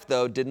 My wife,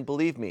 though, didn't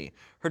believe me.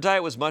 Her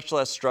diet was much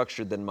less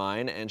structured than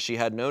mine, and she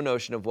had no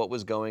notion of what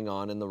was going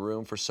on in the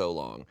room for so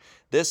long.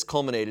 This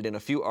culminated in a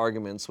few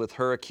arguments with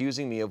her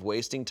accusing me of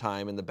wasting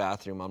time in the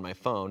bathroom on my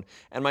phone,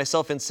 and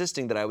myself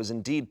insisting that I was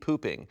indeed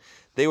pooping.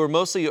 They were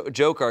mostly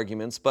joke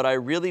arguments, but I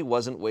really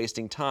wasn't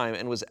wasting time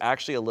and was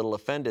actually a little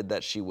offended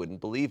that she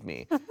wouldn't believe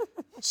me.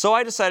 So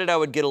I decided I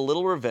would get a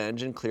little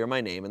revenge and clear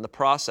my name in the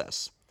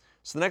process.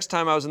 So the next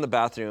time I was in the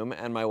bathroom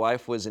and my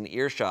wife was in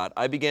earshot,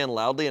 I began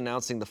loudly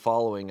announcing the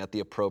following at the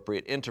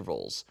appropriate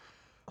intervals.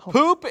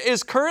 Poop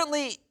is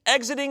currently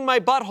exiting my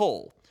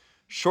butthole.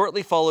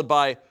 Shortly followed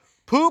by,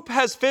 poop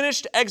has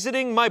finished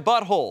exiting my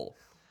butthole.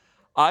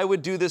 I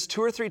would do this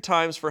 2 or 3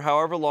 times for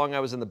however long I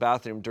was in the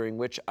bathroom, during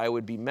which I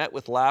would be met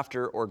with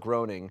laughter or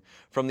groaning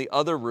from the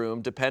other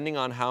room, depending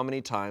on how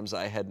many times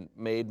I had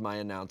made my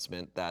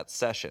announcement that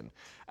session.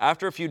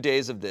 After a few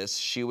days of this,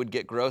 she would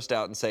get grossed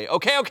out and say,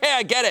 okay,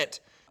 I get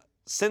it.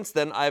 Since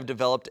then, I've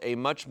developed a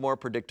much more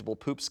predictable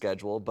poop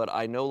schedule, but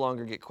I no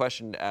longer get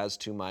questioned as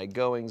to my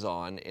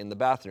goings-on in the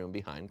bathroom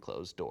behind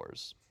closed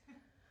doors.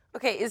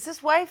 Okay, is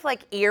this wife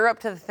like ear up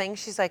to the thing?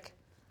 She's like,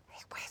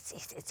 hey,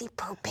 is he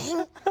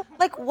pooping?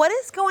 Like, what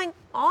is going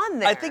on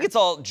there? I think it's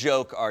all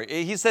joke.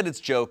 He said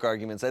it's joke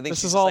arguments. I think This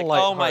she's is all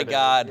like, oh my lighthearted,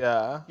 God,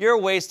 yeah. You're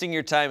wasting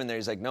your time in there.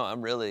 He's like, no,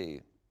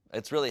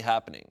 it's really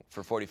happening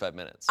for 45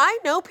 minutes. I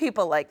know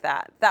people like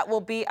that.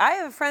 I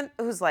have a friend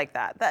who's like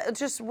that. That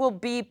just will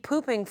be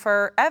pooping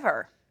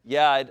forever.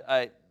 Yeah,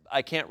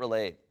 I can't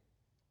relate.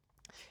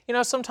 You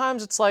know,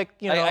 sometimes it's like,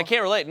 you know. I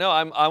can't relate. No,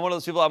 I'm one of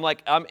those people. I'm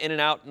like, I'm in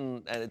and out,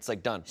 and it's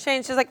like done.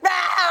 Shane's just like,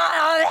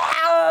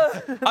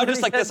 I'm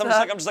just like this. I'm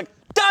just like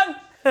done.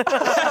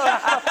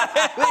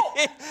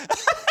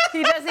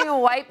 he doesn't even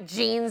wipe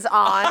jeans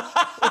on.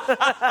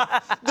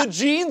 The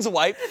jeans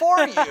wipe for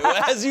you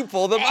as you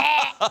pull them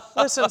up.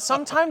 Listen,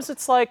 sometimes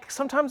it's like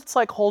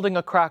holding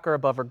a cracker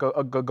above a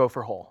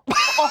gopher hole.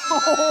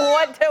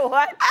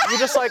 What? You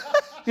just like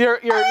you're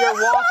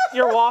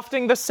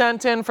wafting the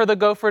scent in for the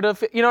gopher to.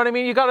 You know what I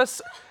mean?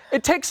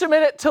 It takes a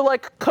minute to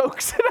like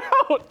coax it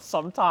out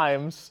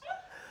sometimes.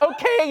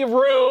 Okay,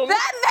 room.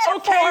 That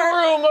metaphor- Okay,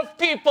 room of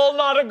people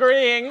not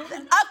agreeing.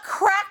 A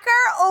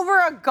cracker over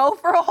a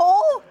gopher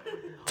hole?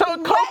 To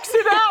coax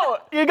it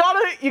out, you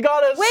gotta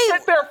Wait.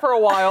 sit there for a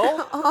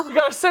while. You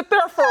gotta sit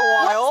there for a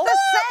while. What's the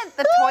scent?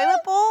 The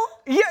toilet bowl?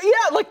 Yeah,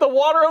 like the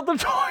water of the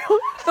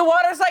toilet. The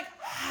water's like,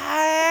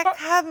 "Hey,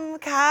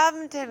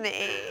 come to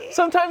me."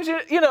 Sometimes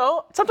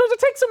sometimes it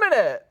takes a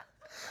minute.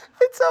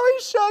 It's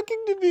always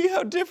shocking to me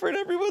how different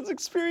everyone's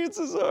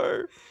experiences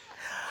are.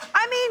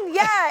 I mean,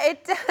 yeah,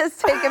 it does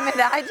take a minute.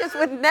 I just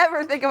would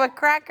never think of a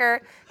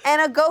cracker and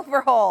a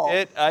gopher hole.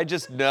 I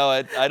just know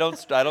it. I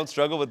don't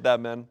struggle with that,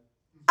 man.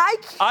 I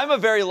can't. I'm a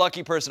very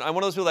lucky person. I'm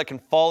one of those people that can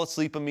fall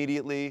asleep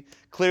immediately.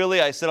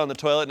 Clearly, I sit on the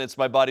toilet and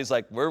my body's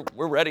like, we're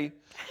ready.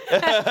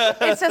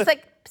 It's just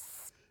like,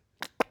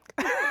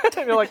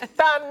 And you're like,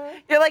 done.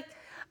 you're like,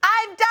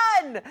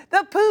 I'm done.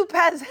 The poop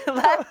has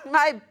left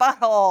my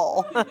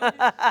butthole.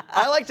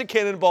 I like to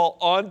cannonball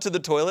onto the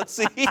toilet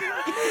seat. Yeah.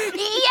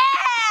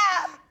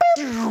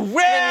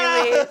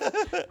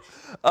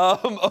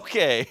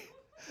 Okay.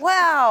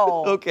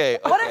 Wow. Okay.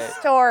 What a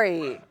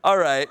story. All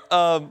right.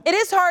 It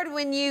is hard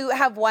when you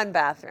have one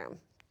bathroom.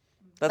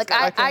 That's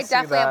Like I see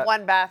definitely that. have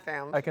one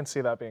bathroom. I can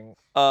see that being.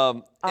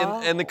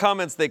 in the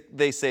comments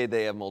they say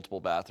they have multiple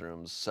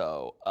bathrooms,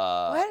 so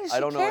Why does she I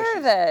don't know.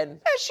 care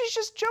then? She's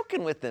just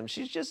joking with them.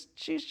 She's just.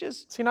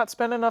 Is he not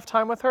spending enough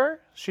time with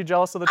her? Is she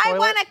jealous of the I toilet?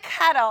 want a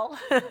cuddle.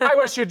 I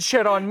wish you'd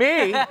shit on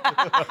me.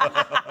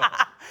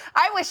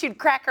 I wish you'd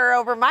crack her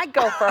over my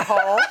gopher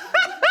hole.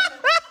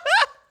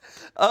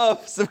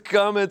 Some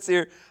comments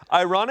here.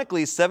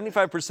 Ironically,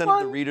 75% of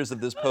the readers of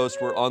this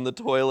post were on the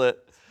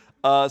toilet.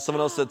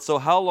 Someone else said, "So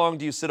how long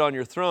do you sit on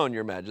your throne,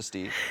 Your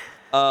Majesty?"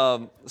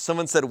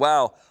 Someone said,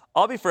 "Wow,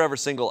 I'll be forever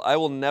single. I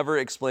will never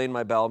explain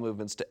my bowel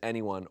movements to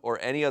anyone or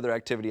any other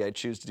activity I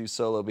choose to do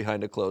solo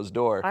behind a closed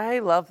door." I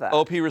love that.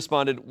 OP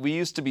responded, "We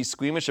used to be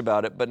squeamish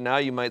about it, but now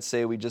you might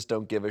say we just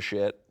don't give a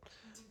shit."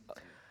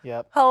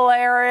 Yep.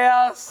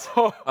 Hilarious.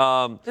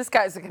 This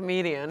guy's a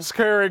comedian.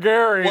 Scary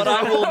Gary. What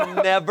I will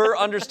never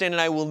understand,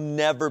 and I will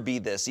never be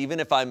this, even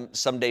if I'm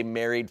someday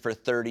married for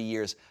 30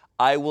 years,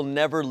 I will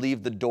never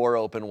leave the door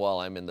open while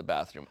I'm in the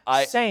bathroom.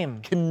 I Same.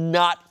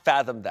 cannot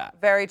fathom that.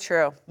 Very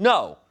true.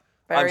 No.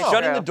 Very I'm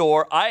shutting true. the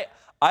door. I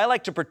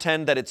like to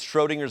pretend that it's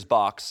Schrodinger's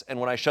box, and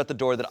when I shut the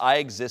door, that I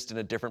exist in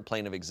a different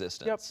plane of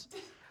existence.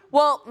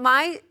 Well,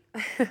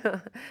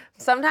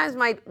 sometimes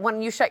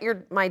when you shut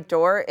my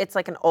door, it's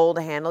like an old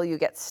handle. You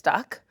get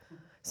stuck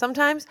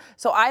sometimes.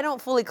 So I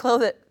don't fully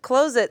close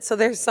it. So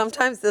there's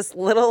sometimes this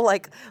little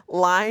like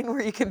line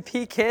where you can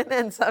peek in,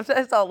 and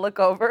sometimes I'll look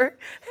over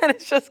and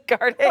it's just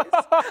Garde's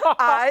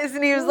eyes,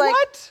 and he was like,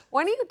 What?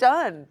 "When are you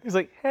done?" He's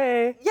like,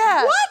 hey.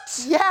 Yeah.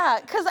 What? Yeah,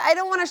 because I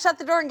don't want to shut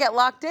the door and get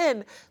locked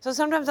in. So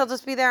sometimes I'll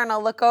just be there and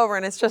I'll look over,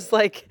 and it's just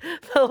like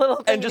the little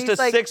thing. And just he's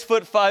a like,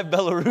 6'5"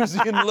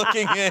 Belarusian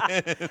looking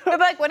in. He'll be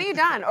like, "When are you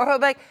done?" Or he'll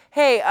be like,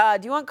 "Hey,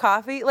 do you want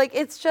coffee?" Like,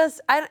 it's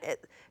just,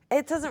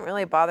 it doesn't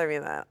really bother me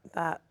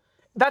that.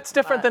 That's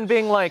different than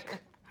being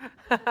like,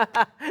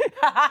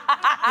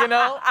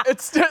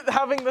 it's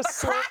having this.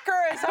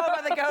 Cracker is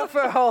over the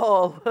gopher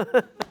hole.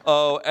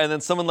 Oh, and then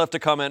someone left a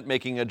comment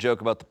making a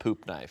joke about the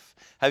poop knife.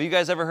 Have you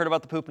guys ever heard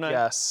about the poop knife?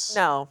 Yes.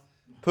 No,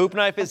 Poop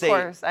knife is of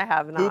course I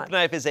have Poop not.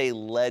 knife is a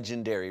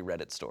legendary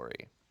Reddit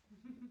story.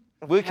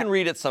 We can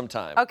read it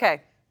sometime.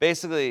 Okay.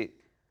 Basically,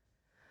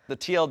 the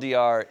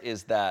TLDR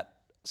is that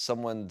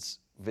someone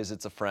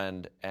visits a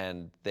friend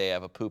and they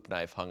have a poop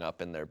knife hung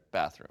up in their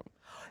bathroom.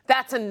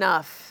 That's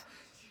enough.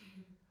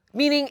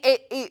 Meaning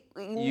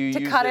You to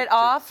use cut it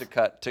off? To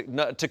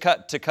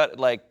cut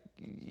like,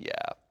 yeah.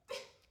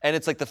 And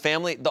it's like the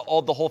family, the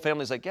whole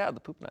family's like, yeah, the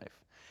poop knife.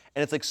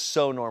 And it's like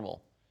so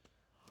normal.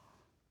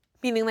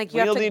 Meaning like you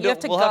have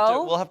to we'll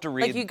go? We'll have to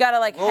read. Like you gotta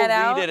like head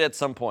out? We'll read it at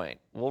some point.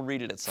 We'll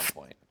read it at some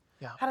point.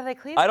 How do they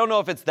clean I it? don't know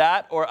if it's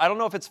that, or I don't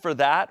know if it's for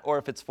that, or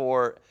if it's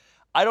for,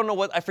 I don't know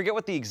what, I forget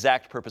what the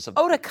exact purpose of.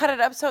 Oh, to cut it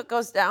up so it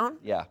goes down?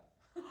 Yeah.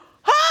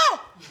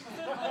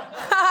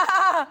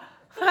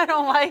 I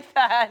don't like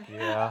that.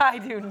 Yeah. I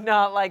do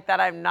not like that.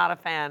 I'm not a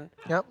fan.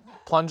 Yep.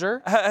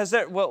 Plunger. Has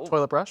there, well,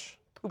 Toilet brush.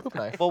 Poop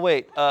knife. well,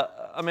 wait,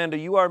 Amanda,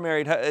 you are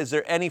married. Is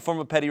there any form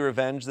of petty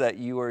revenge that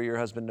you or your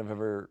husband have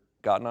ever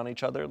gotten on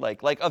each other?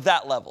 Like of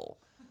that level?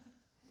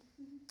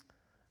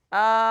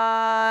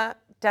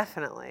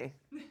 Definitely.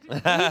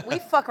 we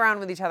fuck around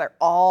with each other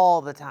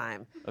all the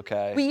time.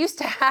 Okay. We used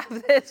to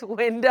have this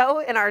window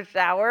in our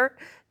shower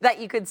that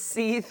you could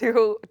see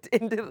through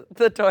into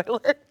the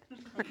toilet.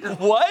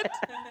 What?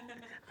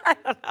 I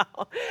don't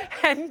know.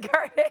 And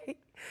Garde,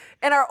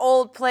 in our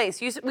old place,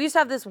 we used to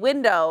have this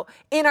window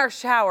in our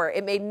shower.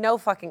 It made no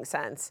fucking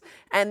sense.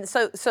 And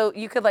so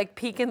you could like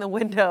peek in the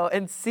window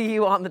and see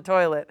you on the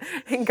toilet.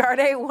 And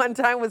Garde one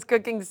time was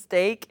cooking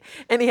steak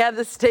and he had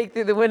the steak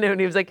through the window and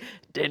he was like,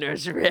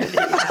 dinner's ready. And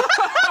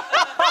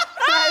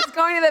I was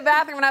going to the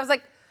bathroom and I was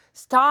like,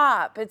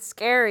 stop, it's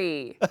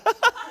scary.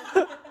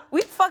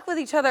 We fuck with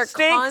each other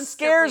Steak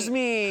constantly. scares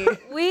me.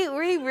 We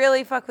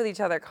really fuck with each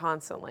other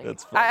constantly.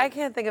 That's funny. I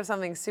can't think of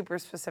something super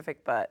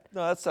specific, but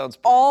No, that sounds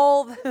pretty,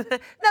 no,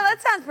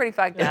 that sounds pretty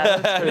fucked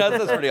up.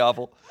 that's pretty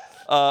awful.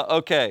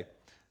 Okay,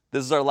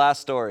 this is our last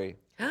story,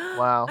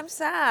 Wow. I'm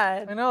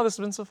sad. I know, this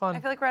has been so I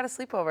fun. feel like we're at a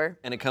sleepover.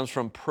 and it comes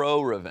from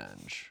Pro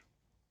Revenge.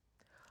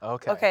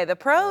 Okay. Okay, the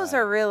pros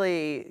are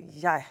really,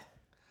 yeah.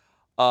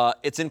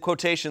 It's in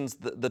quotations.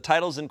 The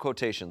title's in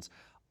quotations.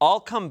 I'll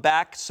come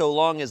back so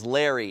long as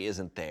Larry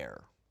isn't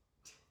there.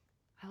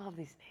 I love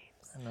these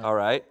names. All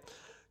right.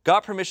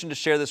 Got permission to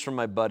share this from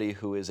my buddy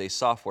who is a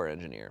software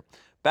engineer.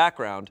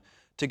 Background.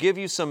 To give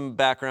you some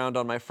background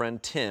on my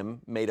friend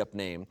Tim, made up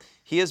name,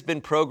 he has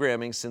been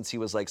programming since he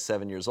was like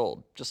 7 years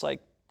old, just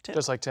like Tim.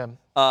 Just like Tim.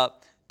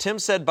 Tim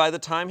said by the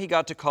time he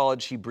got to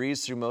college, he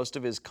breezed through most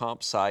of his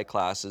comp sci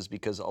classes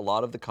because a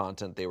lot of the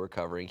content they were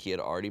covering he had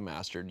already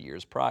mastered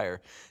years prior.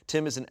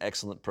 Tim is an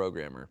excellent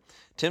programmer.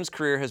 Tim's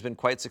career has been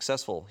quite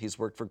successful. He's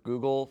worked for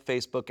Google,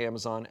 Facebook,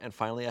 Amazon, and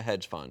finally a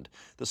hedge fund.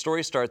 The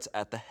story starts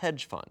at the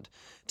hedge fund.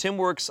 Tim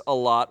works a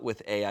lot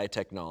with AI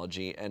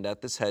technology, and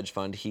at this hedge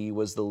fund, he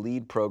was the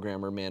lead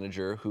programmer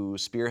manager who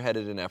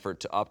spearheaded an effort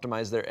to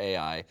optimize their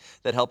AI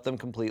that helped them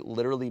complete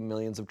literally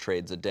millions of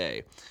trades a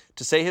day.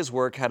 To say his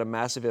work had a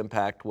massive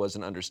impact was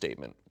an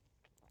understatement.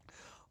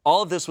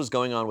 All of this was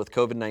going on with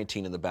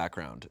COVID-19 in the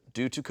background.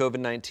 Due to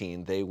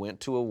COVID-19, they went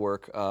to a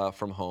work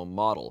from home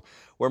model,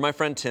 where my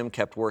friend Tim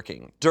kept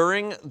working.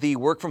 During the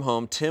work from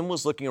home, Tim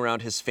was looking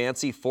around his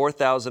fancy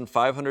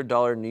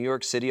 $4,500 New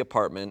York City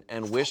apartment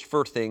and wished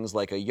for things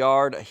like a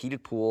yard, a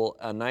heated pool,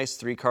 a nice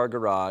 3-car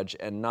garage,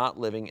 and not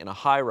living in a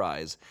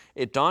high-rise.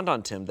 It dawned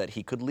on Tim that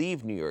he could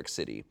leave New York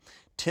City.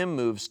 Tim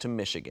moves to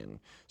Michigan.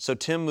 So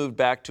Tim moved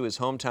back to his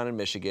hometown in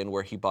Michigan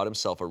where he bought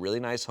himself a really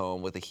nice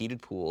home with a heated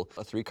pool,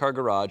 a 3-car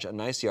garage, a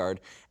nice yard,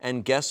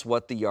 and guess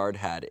what the yard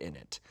had in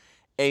it?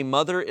 A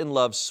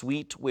mother-in-love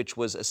suite, which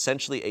was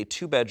essentially a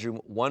 2-bedroom,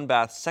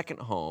 1-bath second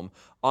home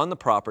on the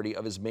property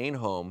of his main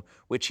home,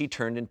 which he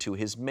turned into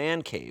his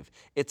man cave.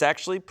 It's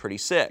actually pretty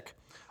sick.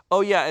 Oh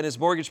yeah, and his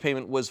mortgage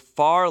payment was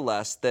far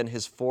less than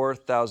his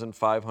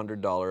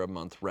 $4,500 a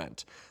month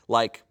rent,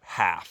 like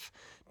half.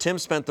 Tim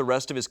spent the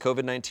rest of his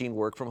COVID-19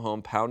 work from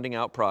home pounding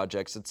out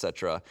projects,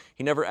 etc.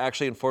 He never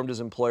actually informed his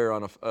employer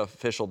on an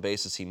official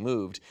basis he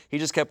moved. He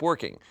just kept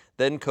working.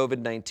 Then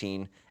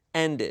COVID-19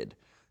 ended.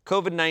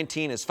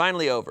 COVID-19 is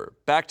finally over.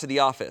 Back to the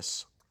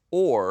office.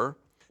 Or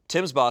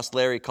Tim's boss,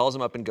 Larry, calls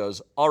him up and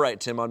goes, all right,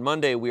 Tim, on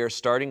Monday we are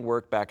starting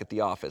work back at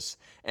the office.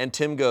 And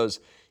Tim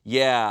goes,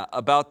 yeah,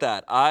 about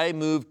that. I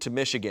moved to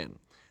Michigan.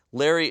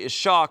 Larry is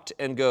shocked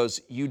and goes,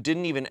 you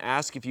didn't even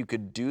ask if you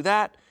could do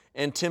that?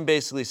 And Tim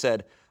basically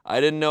said, I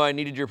didn't know I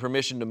needed your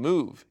permission to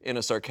move, in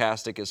a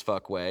sarcastic as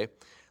fuck way.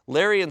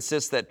 Larry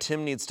insists that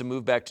Tim needs to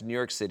move back to New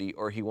York City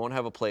or he won't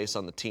have a place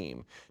on the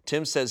team.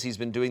 Tim says he's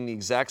been doing the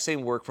exact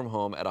same work from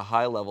home at a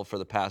high level for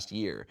the past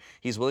year.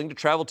 He's willing to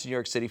travel to New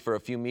York City for a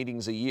few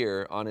meetings a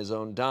year on his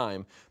own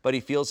dime, but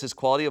he feels his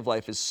quality of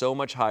life is so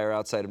much higher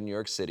outside of New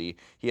York City,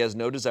 he has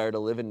no desire to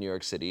live in New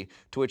York City,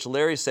 to which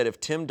Larry said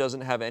if Tim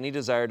doesn't have any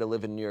desire to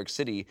live in New York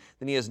City,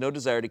 then he has no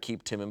desire to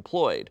keep Tim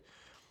employed.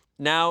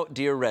 Now,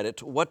 dear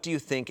Reddit, what do you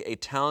think a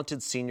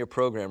talented senior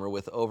programmer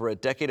with over a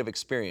decade of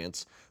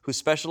experience who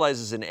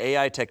specializes in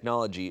AI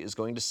technology is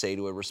going to say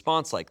to a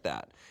response like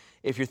that?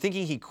 If you're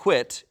thinking he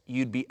quit,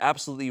 you'd be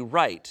absolutely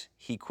right,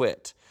 he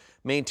quit.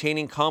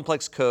 Maintaining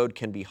complex code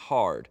can be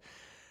hard.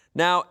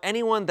 Now,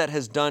 anyone that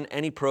has done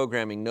any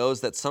programming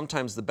knows that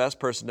sometimes the best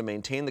person to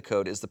maintain the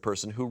code is the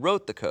person who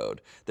wrote the code.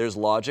 There's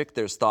logic,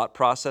 there's thought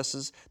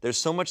processes, there's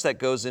so much that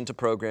goes into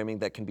programming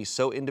that can be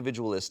so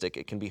individualistic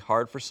it can be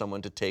hard for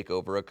someone to take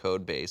over a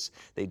code base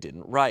they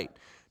didn't write.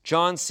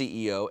 John,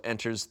 CEO,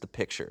 enters the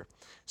picture.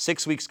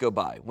 6 weeks go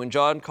by. When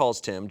John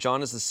calls Tim,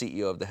 John is the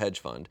CEO of the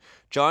hedge fund.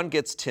 John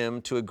gets Tim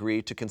to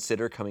agree to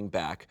consider coming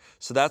back,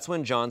 so that's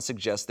when John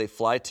suggests they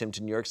fly Tim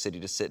to New York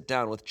City to sit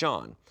down with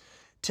John.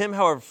 Tim,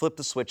 however, flipped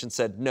the switch and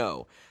said,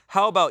 no.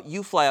 How about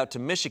you fly out to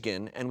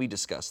Michigan and we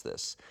discuss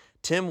this?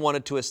 Tim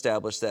wanted to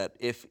establish that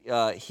if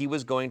he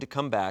was going to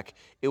come back,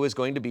 it was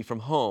going to be from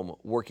home,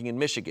 working in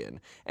Michigan.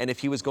 And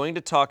if he was going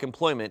to talk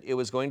employment, it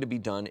was going to be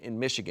done in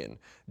Michigan.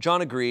 John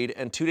agreed,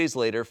 and 2 days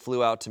later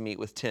flew out to meet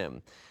with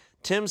Tim.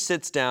 Tim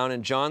sits down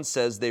and John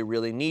says they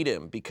really need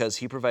him because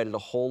he provided a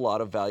whole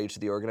lot of value to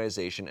the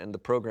organization and the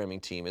programming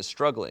team is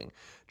struggling.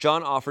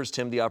 John offers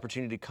Tim the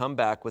opportunity to come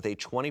back with a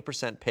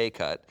 20% pay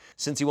cut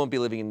since he won't be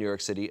living in New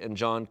York City, and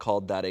John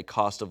called that a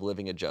cost of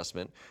living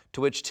adjustment,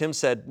 to which Tim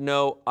said,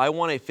 no, I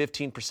want a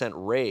 15%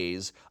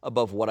 raise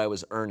above what I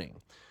was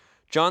earning.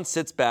 John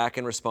sits back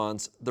and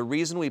responds, "The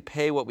reason we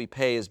pay what we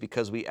pay is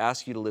because we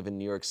ask you to live in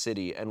New York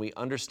City, and we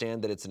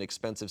understand that it's an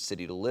expensive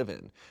city to live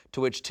in."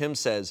 To which Tim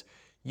says,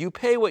 "You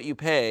pay what you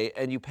pay,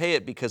 and you pay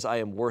it because I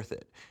am worth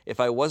it. If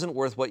I wasn't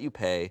worth what you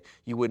pay,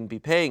 you wouldn't be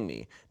paying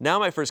me. Now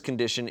my first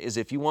condition is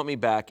if you want me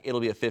back, it'll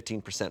be a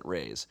 15%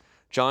 raise."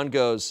 John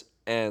goes,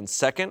 "And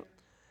second?"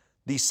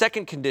 "The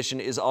second condition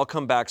is I'll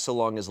come back so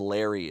long as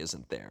Larry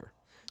isn't there."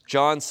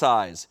 John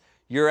sighs,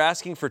 "You're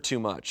asking for too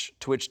much."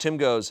 To which Tim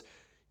goes,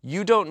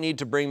 "You don't need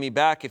to bring me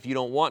back if you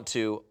don't want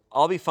to.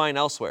 I'll be fine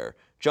elsewhere."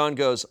 John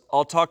goes,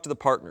 "I'll talk to the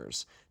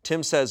partners."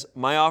 Tim says,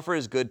 "My offer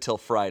is good till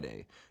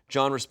Friday."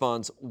 John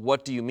responds,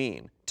 "What do you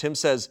mean?" Tim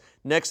says,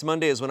 "Next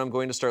Monday is when I'm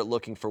going to start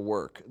looking for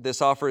work.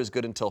 This offer is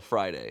good until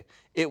Friday."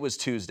 It was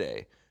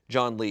Tuesday.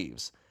 John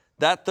leaves.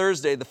 That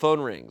Thursday, the phone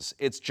rings.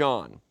 It's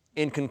John.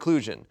 In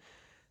conclusion,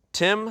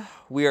 "Tim,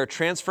 we are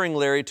transferring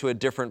Larry to a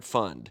different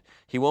fund.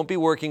 He won't be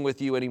working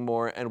with you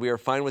anymore, and we are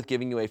fine with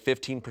giving you a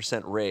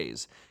 15%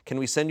 raise. Can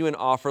we send you an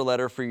offer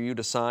letter for you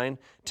to sign?"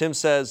 Tim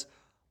says,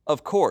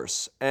 "Of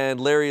course. And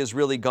Larry is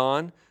really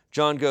gone?"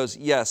 John goes,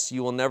 "Yes,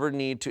 you will never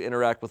need to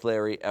interact with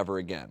Larry ever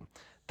again."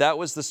 That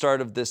was the start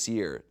of this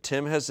year.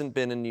 Tim hasn't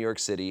been in New York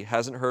City,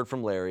 hasn't heard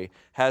from Larry,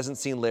 hasn't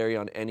seen Larry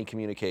on any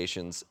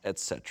communications,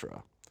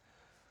 etc.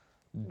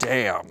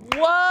 Damn.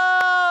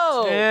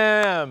 Whoa!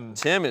 Tim.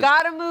 Tim is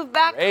Gotta move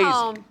back crazy.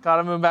 home.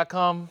 Gotta move back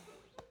home.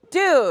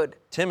 Dude,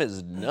 Tim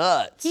is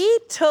nuts. he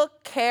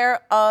took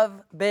care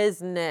of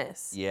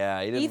business.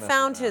 Yeah, he didn't He mess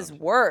found around. his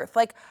worth.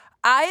 Like,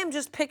 I am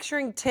just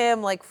picturing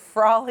Tim like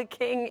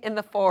frolicking in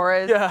the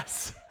forest,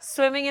 Yes.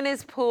 swimming in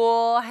his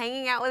pool,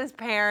 hanging out with his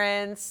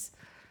parents.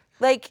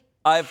 Like,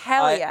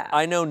 hell yeah.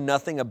 I know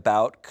nothing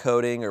about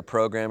coding or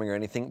programming or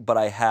anything,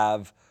 but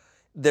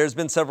there's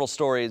been several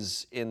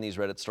stories in these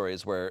Reddit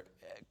stories where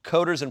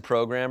coders and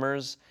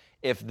programmers,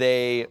 if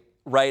they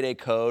write a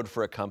code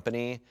for a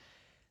company,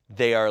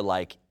 they are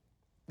like,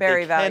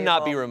 Very they valuable.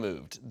 cannot be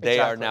removed. They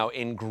are Exactly. now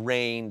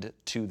ingrained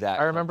to that.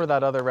 I remember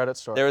that other Reddit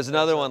story. There was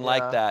another one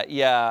like that.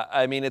 Yeah,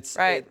 I mean,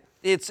 Right.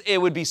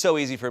 it would be so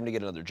easy for him to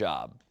get another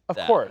job. Of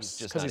that course,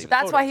 just 'cause not he's even-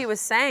 That's why he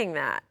was saying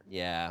that.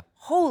 Yeah.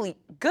 Holy,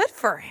 good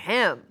for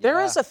him.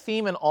 There is a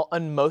theme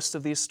in most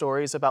of these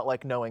stories about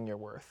like knowing your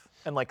worth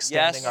and like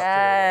standing up for your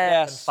worth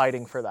and Yes.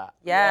 fighting for that.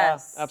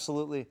 Yes. Yeah,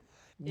 absolutely.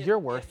 You're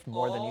worth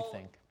more than you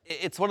think.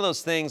 It's one of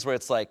those things where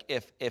it's like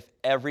if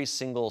every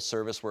single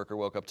service worker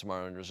woke up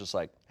tomorrow and was just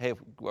like, "Hey,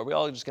 are we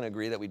all just gonna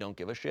agree that we don't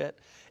give a shit?"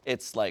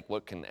 It's like,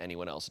 what can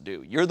anyone else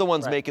do? You're the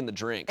ones making the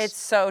drinks. It's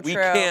so We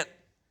true. can't.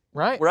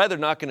 Right. We're either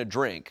not gonna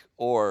drink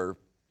or,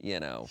 Yeah.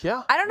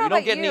 I don't know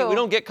about you. We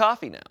don't get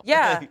coffee now.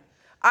 Yeah.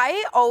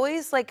 I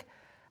always like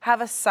have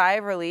a sigh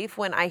of relief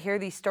when I hear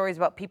these stories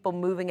about people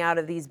moving out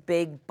of these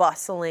big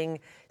bustling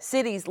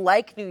cities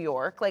like New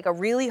York, like a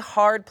really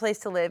hard place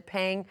to live,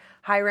 paying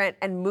high rent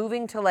and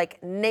moving to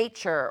like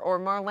nature or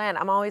more land.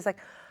 I'm always like,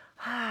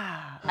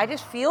 I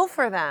just feel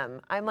for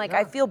them. I'm like,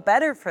 I feel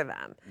better for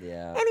them.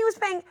 Yeah. And he was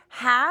paying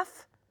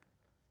half.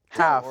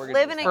 Half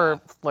live in a-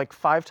 for like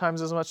 5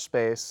 times as much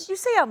space. Did you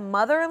say a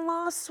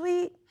mother-in-law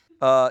suite?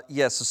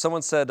 Yes, so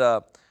someone said,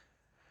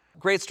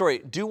 great story.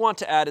 Do want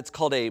to add it's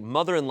called a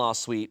mother-in-law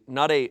suite,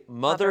 not a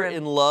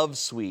mother-in-love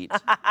suite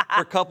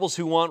for couples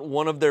who want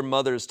one of their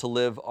mothers to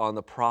live on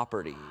the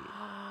property.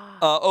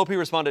 OP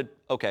responded,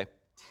 okay.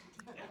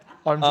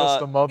 I'm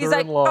just a He's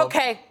mother-in-law. like,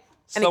 okay.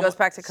 And he goes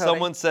back to coding.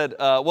 Someone said,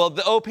 well,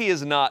 the OP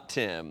is not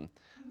Tim.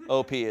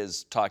 OP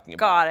is talking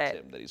about Got it.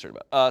 Tim that he's heard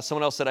about.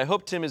 Someone else said, I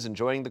hope Tim is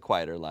enjoying the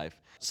quieter life.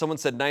 Someone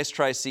said, nice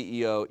try,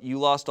 CEO. You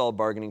lost all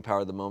bargaining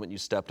power the moment you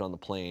stepped on the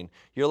plane.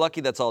 You're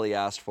lucky that's all he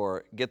asked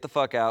for. Get the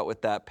fuck out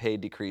with that pay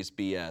decrease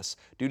BS.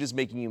 Dude is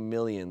making you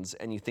millions,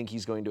 and you think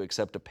he's going to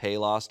accept a pay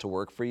loss to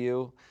work for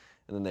you?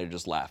 And then they're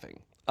just laughing.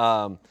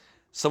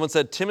 Someone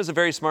said, Tim is a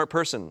very smart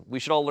person. We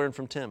should all learn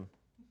from Tim.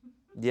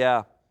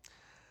 Yeah.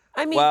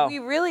 I mean, Wow. we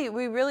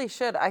really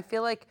should. I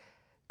feel like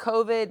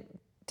COVID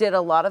did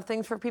a lot of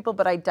things for people,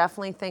 but I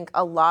definitely think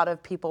a lot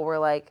of people were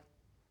like,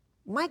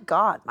 my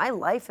God, my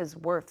life is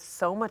worth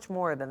so much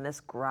more than this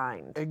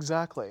grind.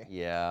 Exactly.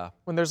 Yeah.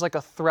 When there's like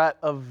a threat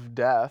of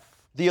death.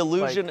 The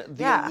illusion,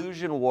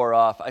 illusion wore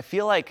off. I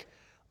feel like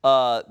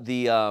I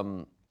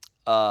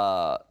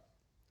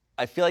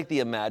feel like the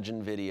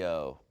Imagine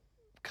video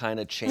kind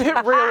of changed.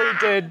 It really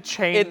did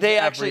change They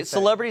actually, everything.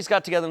 celebrities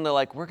got together and they're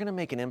like, we're gonna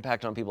make an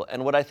impact on people.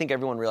 And what I think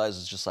everyone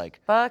realizes is just like,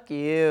 Fuck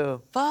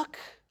you. fuck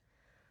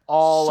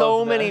All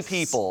so of many this.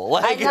 people.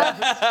 Like,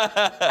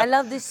 I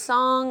love this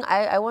song.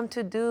 I want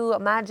to do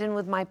Imagine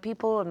with my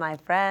people and my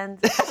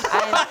friends.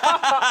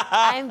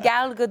 I'm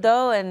Gal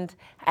Gadot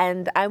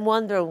and I'm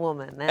Wonder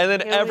Woman. and then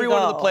here we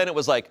everyone on the go. planet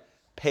was like,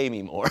 pay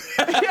me more.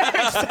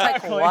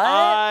 Like, what?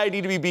 I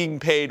need to be being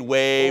paid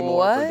way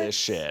more for What? this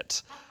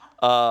shit.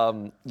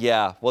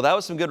 Yeah, well, that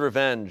was some good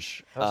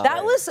revenge.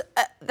 That was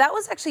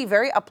actually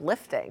very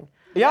uplifting.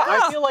 Yeah,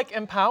 I feel like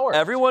empowered.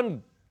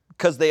 Everyone,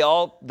 because they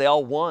all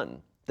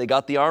won. They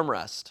got the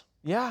armrest.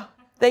 Yeah.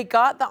 They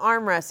got the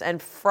armrest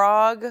and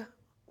Frog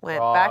went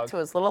back Frog. to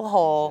his little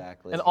hole.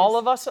 Exactly. And all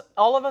of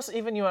us,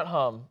 even you at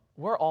home,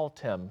 we're all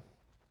Tim.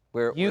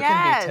 You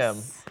Yes. can be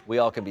Tim. We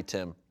all can be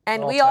Tim.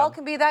 And All we all Tim.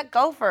 can be that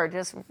gopher,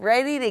 just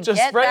ready to Just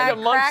get ready that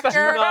to munch that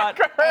cracker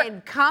cracker.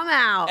 and come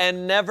out.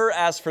 And never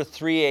ask for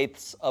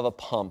 3/8 of a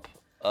pump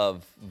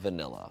of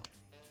vanilla.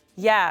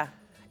 Yeah,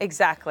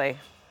 exactly.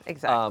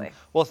 Exactly.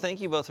 Well,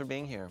 thank you both for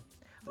being here.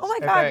 Oh my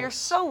Hey, God, thanks. you're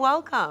so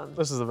welcome.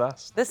 This is the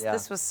best.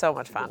 This was so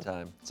much fun.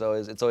 Time. It's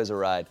always a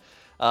ride.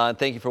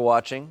 Thank you for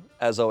watching.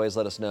 As always,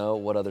 let us know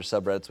what other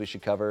subreddits we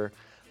should cover.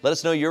 Let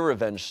us know your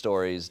revenge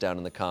stories down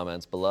in the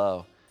comments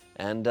below.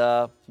 And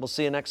we'll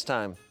see you next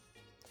time.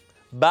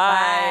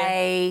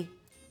 Bye. Bye.